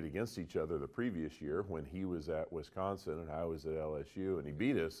had played against each other the previous year when he was at Wisconsin and I was at LSU, and he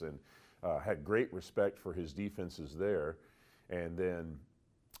beat us, and had great respect for his defenses there. And then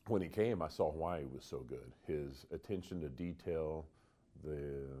when he came, I saw why he was so good. His attention to detail,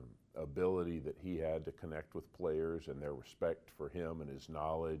 the ability that he had to connect with players and their respect for him and his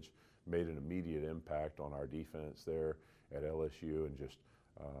knowledge made an immediate impact on our defense there at LSU, and just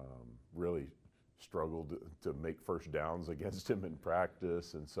really struggled to make first downs against him in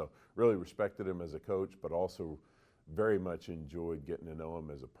practice. And so really respected him as a coach, but also very much enjoyed getting to know him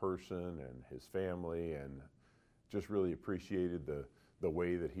as a person and his family, and just really appreciated the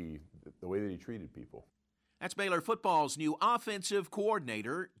way that he treated people. That's Baylor football's new offensive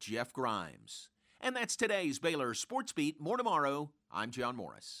coordinator, Jeff Grimes. And that's today's Baylor Sports Beat. More tomorrow. I'm John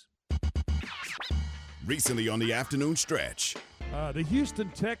Morris. Recently on the afternoon stretch. The Houston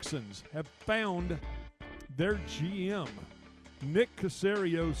Texans have found their GM. Nick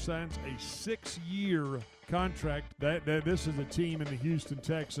Caserio signs a 6-year contract. This is a team in the Houston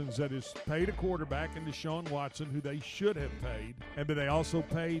Texans that has paid a quarterback in Deshaun Watson, who they should have paid, and but they also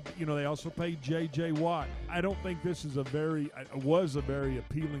paid J.J. Watt. I don't think this is a very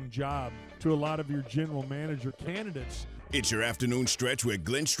appealing job to a lot of your general manager candidates. It's your afternoon stretch with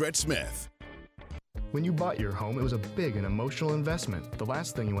Glenn Stretch Smith. When you bought your home, it was a big and emotional investment. The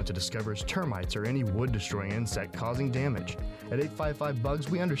last thing you want to discover is termites or any wood-destroying insect causing damage. At 855 Bugs,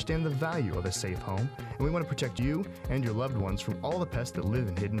 we understand the value of a safe home, and we want to protect you and your loved ones from all the pests that live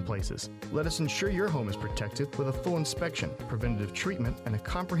in hidden places. Let us ensure your home is protected with a full inspection, preventative treatment, and a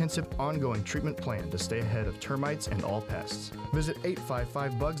comprehensive ongoing treatment plan to stay ahead of termites and all pests. Visit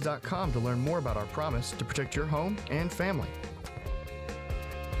 855bugs.com to learn more about our promise to protect your home and family.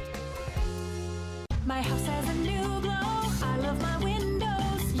 My house has a new glow. I love my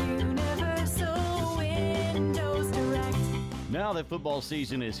windows. Universal Windows Direct. Now that football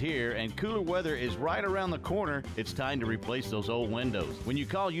season is here and cooler weather is right around the corner, it's time to replace those old windows. When you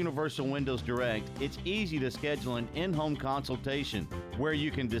call Universal Windows Direct, it's easy to schedule an in-home consultation where you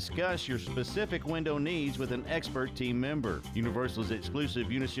can discuss your specific window needs with an expert team member. Universal's exclusive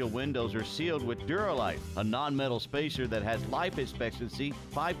Unishield windows are sealed with Duralite, a non-metal spacer that has life expectancy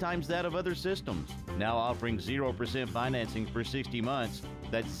 5 times that of other systems. Now offering 0% financing for 60 months.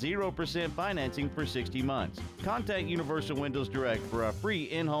 That's 0% financing for 60 months. Contact Universal Windows Direct for a free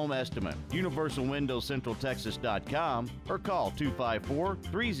in-home estimate. UniversalWindowsCentralTexas.com or call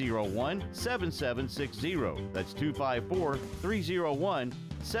 254-301-7760. That's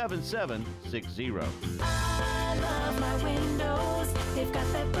 254-301-7760. I love my windows. They've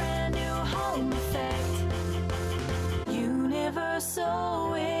got that brand new home effect.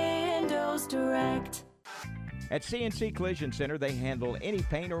 Universal Windows Direct. At CNC Collision Center, they handle any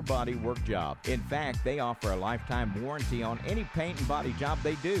paint or body work job. In fact, they offer a lifetime warranty on any paint and body job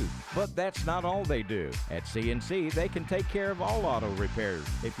they do. But that's not all they do. At CNC, they can take care of all auto repairs.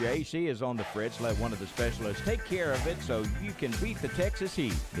 If your AC is on the fritz, let one of the specialists take care of it so you can beat the Texas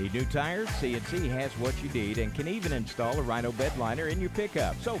heat. Need new tires? CNC has what you need and can even install a Rhino bed liner in your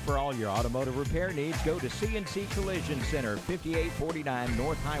pickup. So for all your automotive repair needs, go to CNC Collision Center, 5849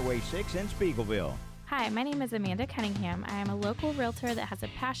 North Highway 6 in Spiegelville. Hi, my name is Amanda Cunningham. I am a local realtor that has a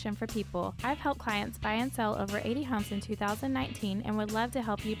passion for people. I've helped clients buy and sell over 80 homes in 2019 and would love to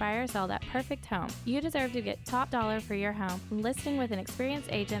help you buy or sell that perfect home. You deserve to get top dollar for your home. Listing with an experienced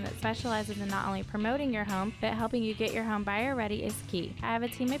agent that specializes in not only promoting your home, but helping you get your home buyer ready is key. I have a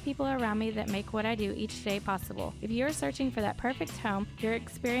team of people around me that make what I do each day possible. If you are searching for that perfect home, your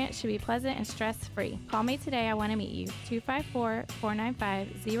experience should be pleasant and stress-free. Call me today. I want to meet you.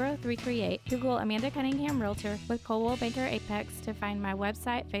 254-495-0338. Google Amanda Cunningham Realtor with Coldwell Banker Apex to find my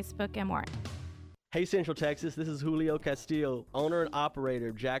website, Facebook, and more. Hey Central Texas, this is Julio Castillo, owner and operator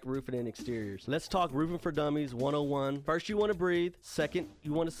of Jack Roofing and Exteriors. Let's talk Roofing for Dummies 101. First, you want to breathe. Second,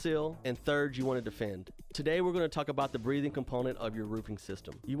 you want to seal. And third, you want to defend. Today, we're going to talk about the breathing component of your roofing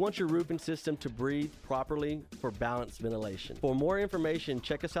system. You want your roofing system to breathe properly for balanced ventilation. For more information,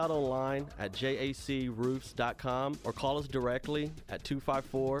 check us out online at jacroofs.com or call us directly at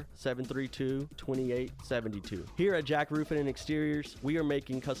 254-732-2872. Here at Jack Roofing and Exteriors, we are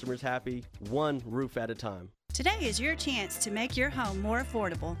making customers happy one roof at a time. Today is your chance to make your home more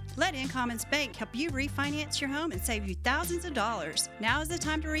affordable. Let Incommons Bank help you refinance your home and save you thousands of dollars. Now is the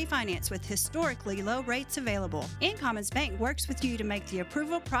time to refinance with historically low rates available. Incommons Bank works with you to make the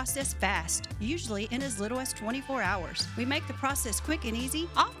approval process fast, usually in as little as 24 hours. We make the process quick and easy,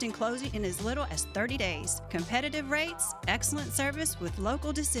 often closing in as little as 30 days. Competitive rates, excellent service with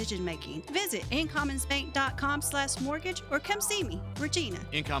local decision making. Visit incommonsbank.com/mortgage or come see me, Regina.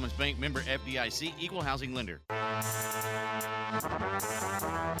 Incommons Bank, member FDIC, equal housing lender. All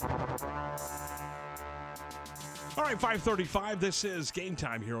right, 5:35. This is Game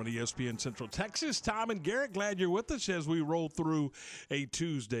Time here on ESPN Central Texas. Tom and Garrett, glad you're with us as we roll through a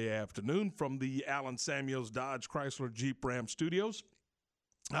Tuesday afternoon from the Allen Samuels Dodge Chrysler Jeep Ram Studios.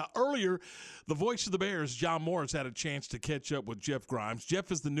 Earlier, the voice of the Bears, John Morris, had a chance to catch up with Jeff Grimes.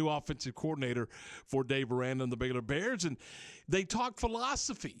 Jeff is the new offensive coordinator for Dave Aranda and the Baylor Bears, and they talk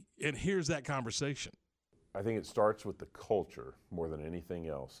philosophy, and here's that conversation. I think it starts with the culture more than anything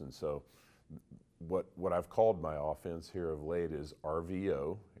else. And so what I've called my offense here of late is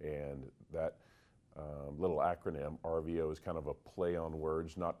RVO, and that little acronym, RVO, is kind of a play on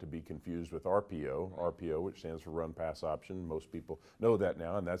words, not to be confused with RPO. RPO, which stands for run pass option. Most people know that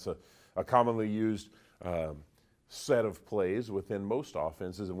now, and that's a commonly used set of plays within most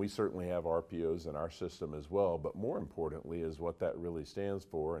offenses, and we certainly have RPOs in our system as well. But more importantly is what that really stands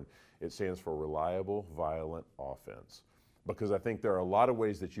for, and it stands for reliable, violent offense. Because I think there are a lot of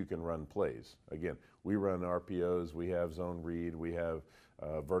ways that you can run plays. Again, we run RPOs, we have zone read, we have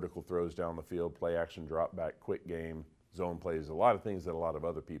vertical throws down the field, play action, drop back, quick game, zone plays, a lot of things that a lot of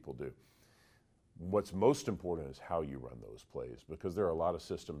other people do. What's most important is how you run those plays, because there are a lot of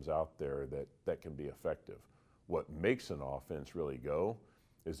systems out there that can be effective. What makes an offense really go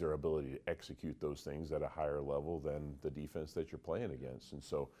is their ability to execute those things at a higher level than the defense that you're playing against. And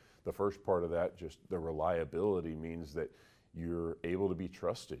so the first part of that, just the reliability, means that you're able to be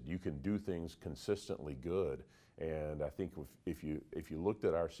trusted. You can do things consistently good. And I think if you looked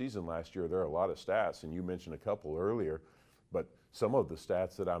at our season last year, there are a lot of stats, and you mentioned a couple earlier, but some of the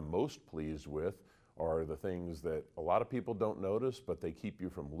stats that I'm most pleased with are the things that a lot of people don't notice, but they keep you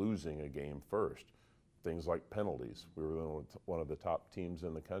from losing a game first. Things like penalties. We were one of the top teams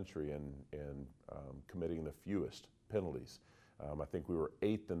in the country in committing the fewest penalties. I think we were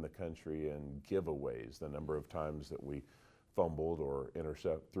 8th in the country in giveaways, the number of times that we fumbled or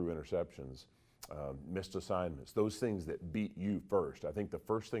threw interceptions, missed assignments, those things that beat you first. I think the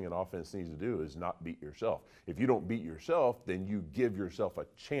first thing an offense needs to do is not beat yourself. If you don't beat yourself, then you give yourself a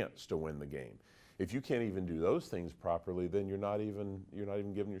chance to win the game. If you can't even do those things properly, then you're not even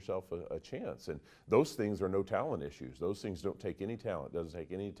giving yourself a chance. And those things are no talent issues. Those things don't take any talent. It doesn't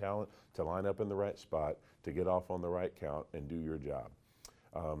take any talent to line up in the right spot, to get off on the right count and do your job.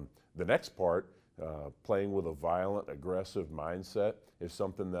 The next part, playing with a violent, aggressive mindset, is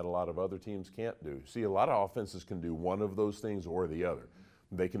something that a lot of other teams can't do. See, a lot of offenses can do one of those things or the other.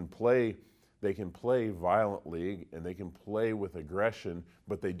 They can play violently and they can play with aggression,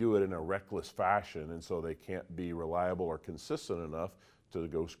 but they do it in a reckless fashion, and so they can't be reliable or consistent enough to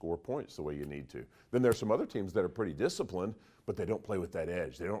go score points the way you need to. Then there's some other teams that are pretty disciplined, but they don't play with that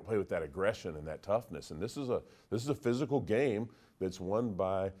edge. They don't play with that aggression and that toughness. And this is a physical game that's won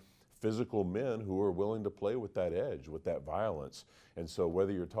by physical men who are willing to play with that edge, with that violence. And so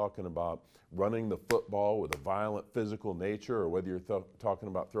whether you're talking about running the football with a violent physical nature, or whether you're talking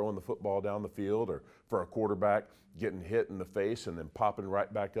about throwing the football down the field, or for a quarterback getting hit in the face and then popping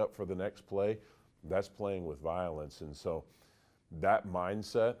right back up for the next play, that's playing with violence. And so that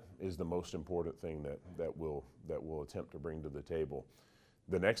mindset is the most important thing that we'll attempt to bring to the table.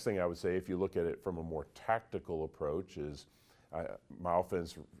 The next thing I would say, if you look at it from a more tactical approach, is my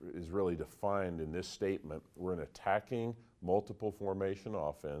offense is really defined in this statement. We're an attacking, multiple formation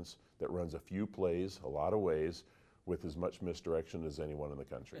offense that runs a few plays, a lot of ways, with as much misdirection as anyone in the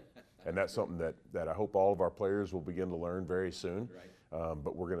country. And that's something that I hope all of our players will begin to learn very soon. Right.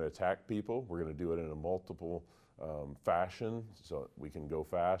 But we're going to attack people. We're going to do it in a multiple fashion, so we can go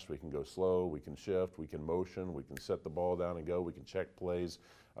fast, we can go slow, we can shift, we can motion, we can set the ball down and go, we can check plays.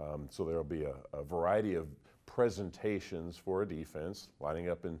 So there'll be a variety of presentations for a defense, lining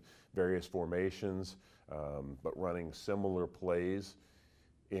up in various formations, but running similar plays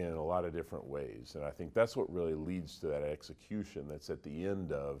in a lot of different ways. And I think that's what really leads to that execution that's at the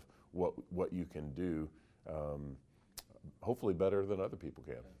end of what you can do, hopefully better than other people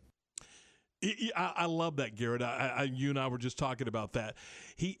can. I love that, Garrett. You and I were just talking about that.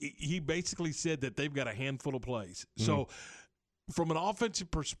 He basically said that they've got a handful of plays. Mm-hmm. So from an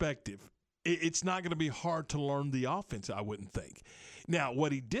offensive perspective, it's not going to be hard to learn the offense, I wouldn't think. Now,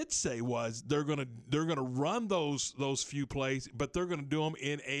 what he did say was they're going to run those few plays, but they're going to do them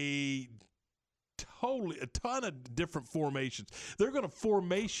in a ton of different formations. They're going to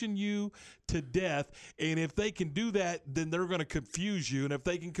formation you to death, and if they can do that, then they're going to confuse you, and if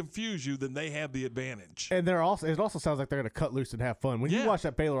they can confuse you, then they have the advantage. And it also sounds like they're going to cut loose and have fun. When you watch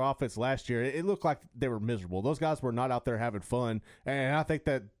that Baylor offense last year, it looked like they were miserable. Those guys were not out there having fun, and I think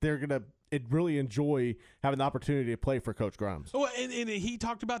that they're going to really enjoy having the opportunity to play for Coach Grimes. Oh, and he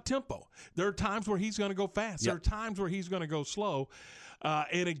talked about tempo. There are times where he's going to go fast. Yep. There are times where he's going to go slow.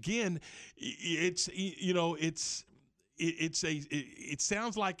 And again, it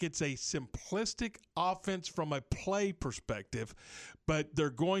sounds like it's a simplistic offense from a play perspective, but they're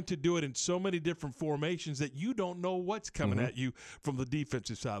going to do it in so many different formations that you don't know what's coming at you from the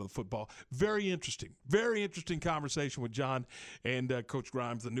defensive side of the football. Very interesting conversation with John and Coach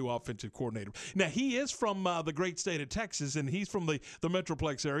Grimes, the new offensive coordinator. Now, he is from the great state of Texas, and he's from the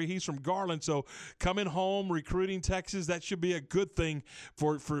Metroplex area. He's from Garland, so coming home, recruiting Texas, that should be a good thing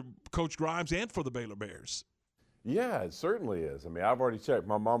for Coach Grimes and for the Baylor Bears. Yeah, it certainly is. I mean, I've already checked.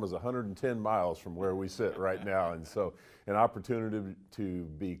 My mom is 110 miles from where we sit right now, and so an opportunity to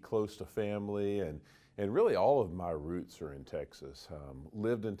be close to family, and really all of my roots are in Texas.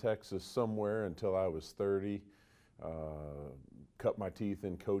 Lived in Texas somewhere until I was 30, cut my teeth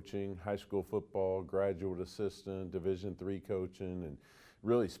in coaching, high school football, graduate assistant, Division III coaching, and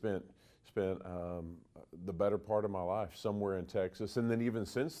really spent the better part of my life somewhere in Texas. And then even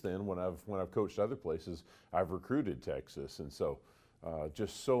since then, when I've coached other places, I've recruited Texas. And so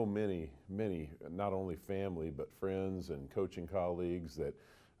just so many, not only family, but friends and coaching colleagues that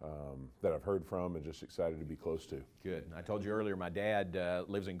I've heard from and just excited to be close to. Good. I told you earlier, my dad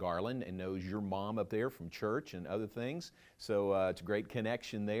lives in Garland and knows your mom up there from church and other things. So it's a great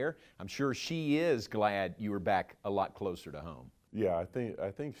connection there. I'm sure she is glad you were back a lot closer to home. Yeah, I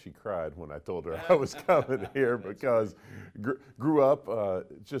think she cried when I told her I was coming here because grew up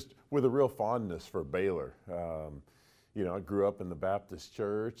just with a real fondness for Baylor. I grew up in the Baptist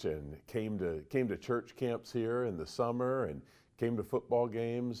church and came to church camps here in the summer and came to football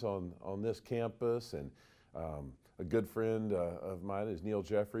games on this campus. And a good friend of mine is Neil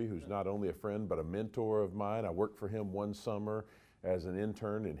Jeffrey, who's not only a friend but a mentor of mine. I worked for him one summer as an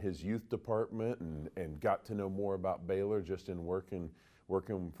intern in his youth department and got to know more about Baylor just in working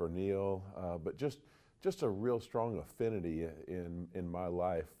for Neil. But just a real strong affinity in my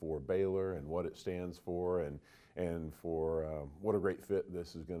life for Baylor and what it stands for and for what a great fit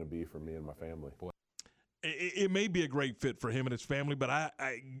this is going to be for me and my family. It may be a great fit for him and his family, but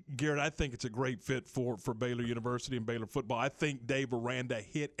Garrett, I think it's a great fit for Baylor University and Baylor football. I think Dave Aranda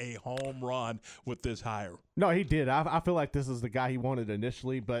hit a home run with this hire. No, he did. I feel like this is the guy he wanted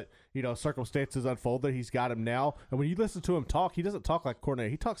initially, but, circumstances unfolded. He's got him now. And when you listen to him talk, he doesn't talk like a coordinator.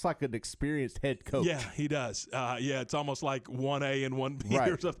 He talks like an experienced head coach. Yeah, he does. It's almost like 1A and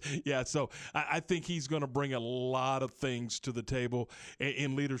 1B or something. Yeah, so I think he's going to bring a lot of things to the table.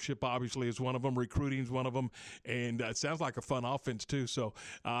 And leadership, obviously, is one of them. Recruiting is one of them. And it sounds like a fun offense, too. So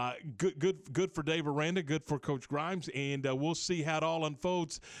good for Dave Aranda, good for Coach Grimes. And we'll see how it all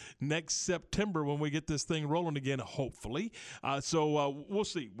unfolds next September when we get this thing rolling again, hopefully. So we'll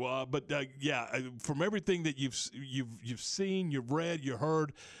see. But from everything that you've seen, you've read, you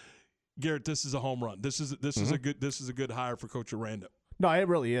heard, Garrett, this is a home run. This is a good hire for Coach Aranda. No, it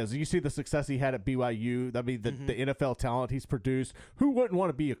really is. You see the success he had at BYU. I mean, the NFL talent he's produced. Who wouldn't want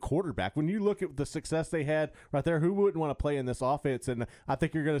to be a quarterback? When you look at the success they had right there, who wouldn't want to play in this offense? And I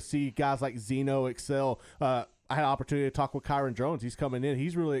think you're going to see guys like Zeno excel. I had an opportunity to talk with Kyron Jones. He's coming in.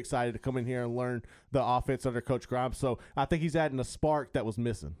 He's really excited to come in here and learn the offense under Coach Grimes. So I think he's adding a spark that was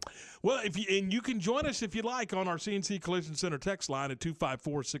missing. Well, you can join us if you like on our CNC Collision Center text line at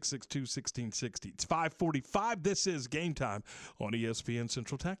 254-662-1660. It's 5:45. This is Game Time on ESPN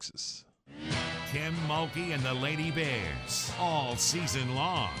Central Texas. Kim Mulkey and the Lady Bears all season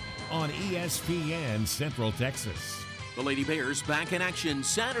long on ESPN Central Texas. The Lady Bears back in action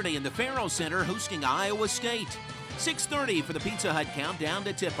Saturday in the Farrell Center hosting Iowa State. 6:30 for the Pizza Hut countdown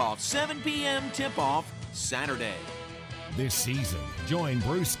to tip-off. 7 p.m. tip-off Saturday. This season, join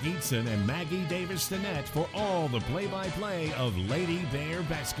Bruce Geetson and Maggie Davis-Stinnett for all the play-by-play of Lady Bear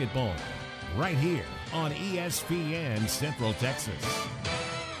basketball. Right here on ESPN Central Texas.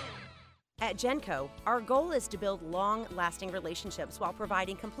 At Genco, our goal is to build long-lasting relationships while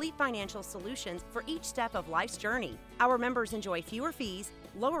providing complete financial solutions for each step of life's journey. Our members enjoy fewer fees,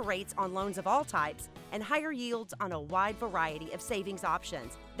 lower rates on loans of all types, and higher yields on a wide variety of savings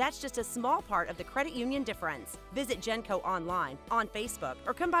options. That's just a small part of the credit union difference. Visit Genco online, on Facebook,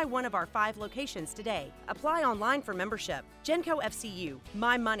 or come by one of our 5 locations today. Apply online for membership. Genco FCU,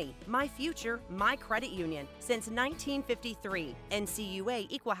 my money, my future, my credit union. Since 1953, NCUA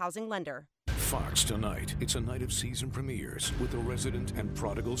Equal Housing Lender. Fox tonight. It's a night of season premieres with The Resident and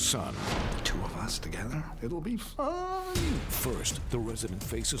Prodigal Son. The 2 of us together? It'll be fun. First, The Resident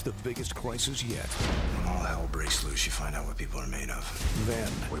faces the biggest crisis yet. When all hell breaks loose, you find out what people are made of.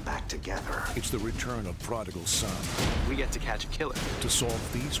 Then, we're back together. It's the return of Prodigal Son. We get to catch a killer. To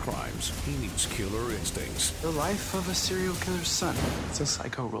solve these crimes, he needs killer instincts. The life of a serial killer's son. It's a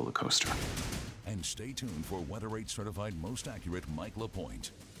psycho roller coaster. And stay tuned for Weather 8 certified most accurate Mike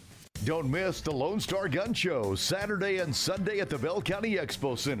LaPointe. Don't miss the Lone Star Gun Show, Saturday and Sunday at the Bell County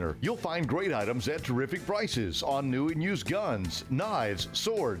Expo Center. You'll find great items at terrific prices on new and used guns, knives,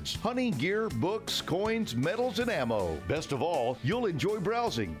 swords, hunting gear, books, coins, medals, and ammo. Best of all, you'll enjoy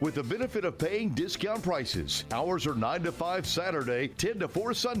browsing with the benefit of paying discount prices. Hours are 9 to 5 Saturday, 10 to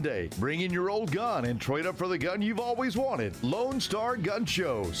 4 Sunday. Bring in your old gun and trade up for the gun you've always wanted. Lone Star Gun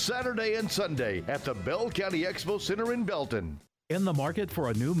Show, Saturday and Sunday at the Bell County Expo Center in Belton. In the market for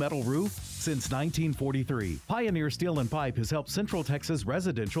a new metal roof? Since 1943, Pioneer Steel and Pipe has helped Central Texas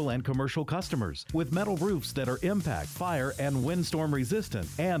residential and commercial customers with metal roofs that are impact, fire, and windstorm resistant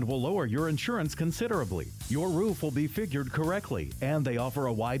and will lower your insurance considerably. Your roof will be figured correctly, and they offer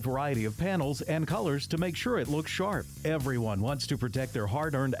a wide variety of panels and colors to make sure it looks sharp. Everyone wants to protect their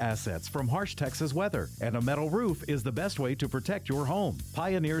hard-earned assets from harsh Texas weather, and a metal roof is the best way to protect your home.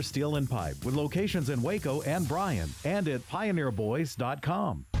 Pioneer Steel and Pipe with locations in Waco and Bryan and at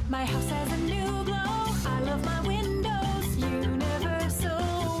pioneerboys.com. My house has a new glow. I love my windows.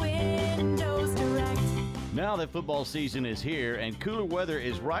 Universal Windows Direct. Now that football season is here and cooler weather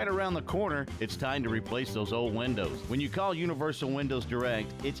is right around the corner, it's time to replace those old windows. When you call Universal Windows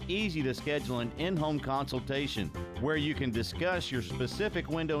Direct, it's easy to schedule an in-home consultation where you can discuss your specific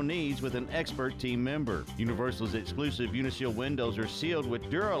window needs with an expert team member. Universal's exclusive Uniseal windows are sealed with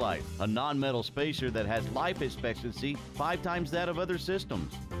Duralife, a non-metal spacer that has life expectancy 5 times that of other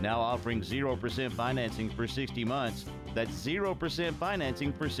systems. Now offering 0% financing for 60 months. That's 0%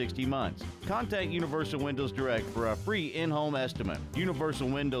 financing for 60 months. Contact Universal Windows Direct for a free in-home estimate.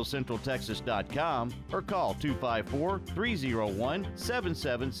 UniversalWindowsCentralTexas.com or call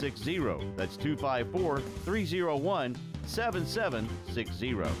 254-301-7760. That's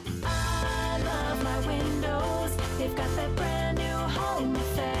 254-301-7760. I love my windows. They've got that brand new home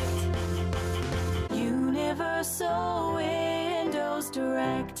effect. Universal Windows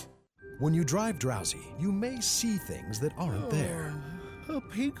Direct. When you drive drowsy, you may see things that aren't there. A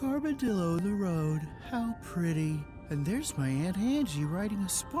pink armadillo in the road. How pretty. And there's my Aunt Angie riding a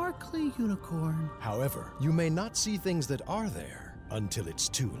sparkly unicorn. However, you may not see things that are there until it's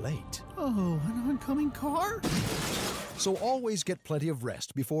too late. Oh, an oncoming car? So always get plenty of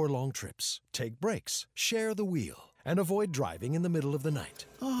rest before long trips. Take breaks, share the wheel, and avoid driving in the middle of the night.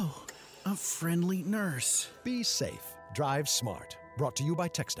 Oh, a friendly nurse. Be safe. Drive smart. Brought to you by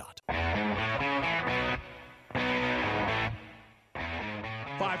TxDOT.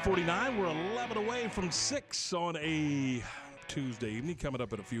 5:49. We're 11 away from 6 on a Tuesday evening. Coming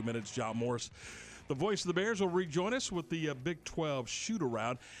up in a few minutes, John Morris, the voice of the Bears, will rejoin us with the Big 12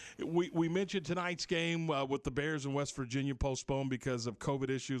 shoot-around. We mentioned tonight's game with the Bears in West Virginia postponed because of COVID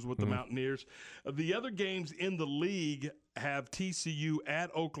issues with the Mountaineers. The other games in the league have TCU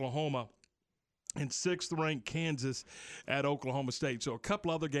at Oklahoma and 6th-ranked Kansas at Oklahoma State. So a couple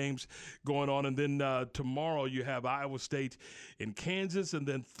other games going on. And then tomorrow you have Iowa State in Kansas and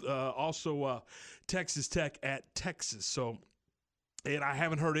then also Texas Tech at Texas. So And I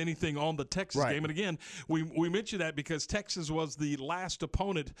haven't heard anything on the Texas game. And again, we mentioned that because Texas was the last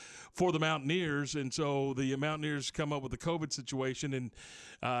opponent for the Mountaineers, and so the Mountaineers come up with the COVID situation,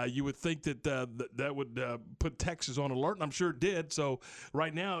 and you would think that that would put Texas on alert, and I'm sure it did. So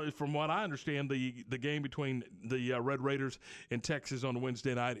right now, from what I understand, the game between the Red Raiders and Texas on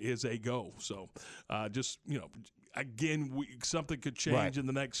Wednesday night is a go. So just, again, something could change in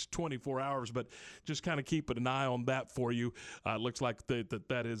the next 24 hours, but just kind of keeping an eye on that for you. It looks like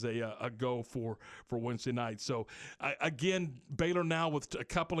that is a go for Wednesday night. So, again, Baylor now with a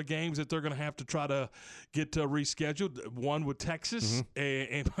couple of games that they're going to have to try to get rescheduled. One with Texas,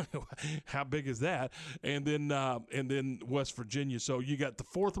 and how big is that? And then West Virginia. So you got the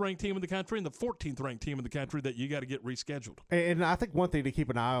 4th-ranked team in the country and the 14th-ranked team in the country that you got to get rescheduled. And I think one thing to keep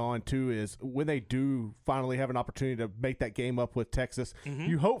an eye on, too, is when they do finally have an opportunity to make that game up with Texas,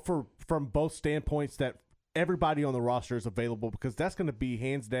 you hope from both standpoints that everybody on the roster is available, because that's going to be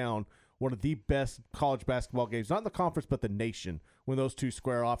hands down one of the best college basketball games, not in the conference but the nation, when those two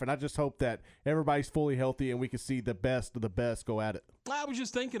square off. And I just hope that everybody's fully healthy and we can see the best of the best go at it. I was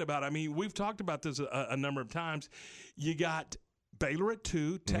just thinking about it. I mean, we've talked about this a number of times. You got Baylor at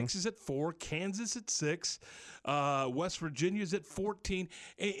 2, Texas at 4, Kansas at 6, West Virginia's at 14,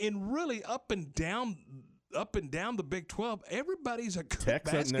 and really up and down the Big 12, everybody's a good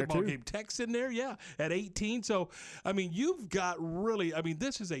basketball game. Tech's in there, at 18. So, I mean, you've got really,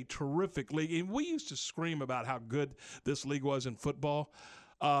 this is a terrific league. And we used to scream about how good this league was in football.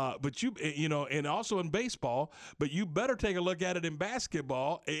 But and also in baseball, but you better take a look at it in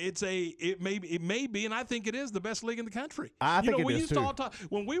basketball. It may be, and I think it is the best league in the country. I think we it is used to all talk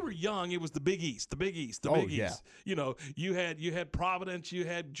when we were young. It was the Big East, the Big East. You had Providence, you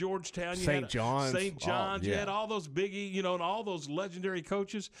had Georgetown, you St. John's. You had all those biggie, and all those legendary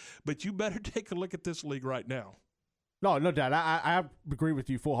coaches. But you better take a look at this league right now. No doubt. I agree with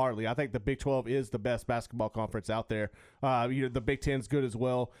you full-heartedly. I think the Big 12 is the best basketball conference out there. The Big 10's good as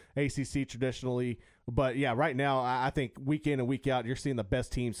well, ACC traditionally. But, right now I think week in and week out you're seeing the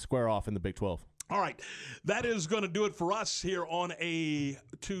best teams square off in the Big 12. All right, that is going to do it for us here on a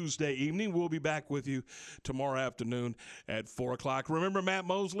Tuesday evening. We'll be back with you tomorrow afternoon at 4 o'clock. Remember Matt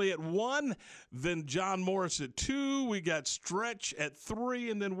Mosley at 1, then John Morris at 2. We got Stretch at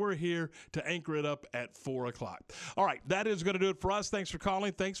 3, and then we're here to anchor it up at 4 o'clock. All right, that is going to do it for us. Thanks for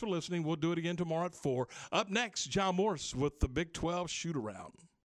calling. Thanks for listening. We'll do it again tomorrow at 4. Up next, John Morris with the Big 12 Shoot-Around.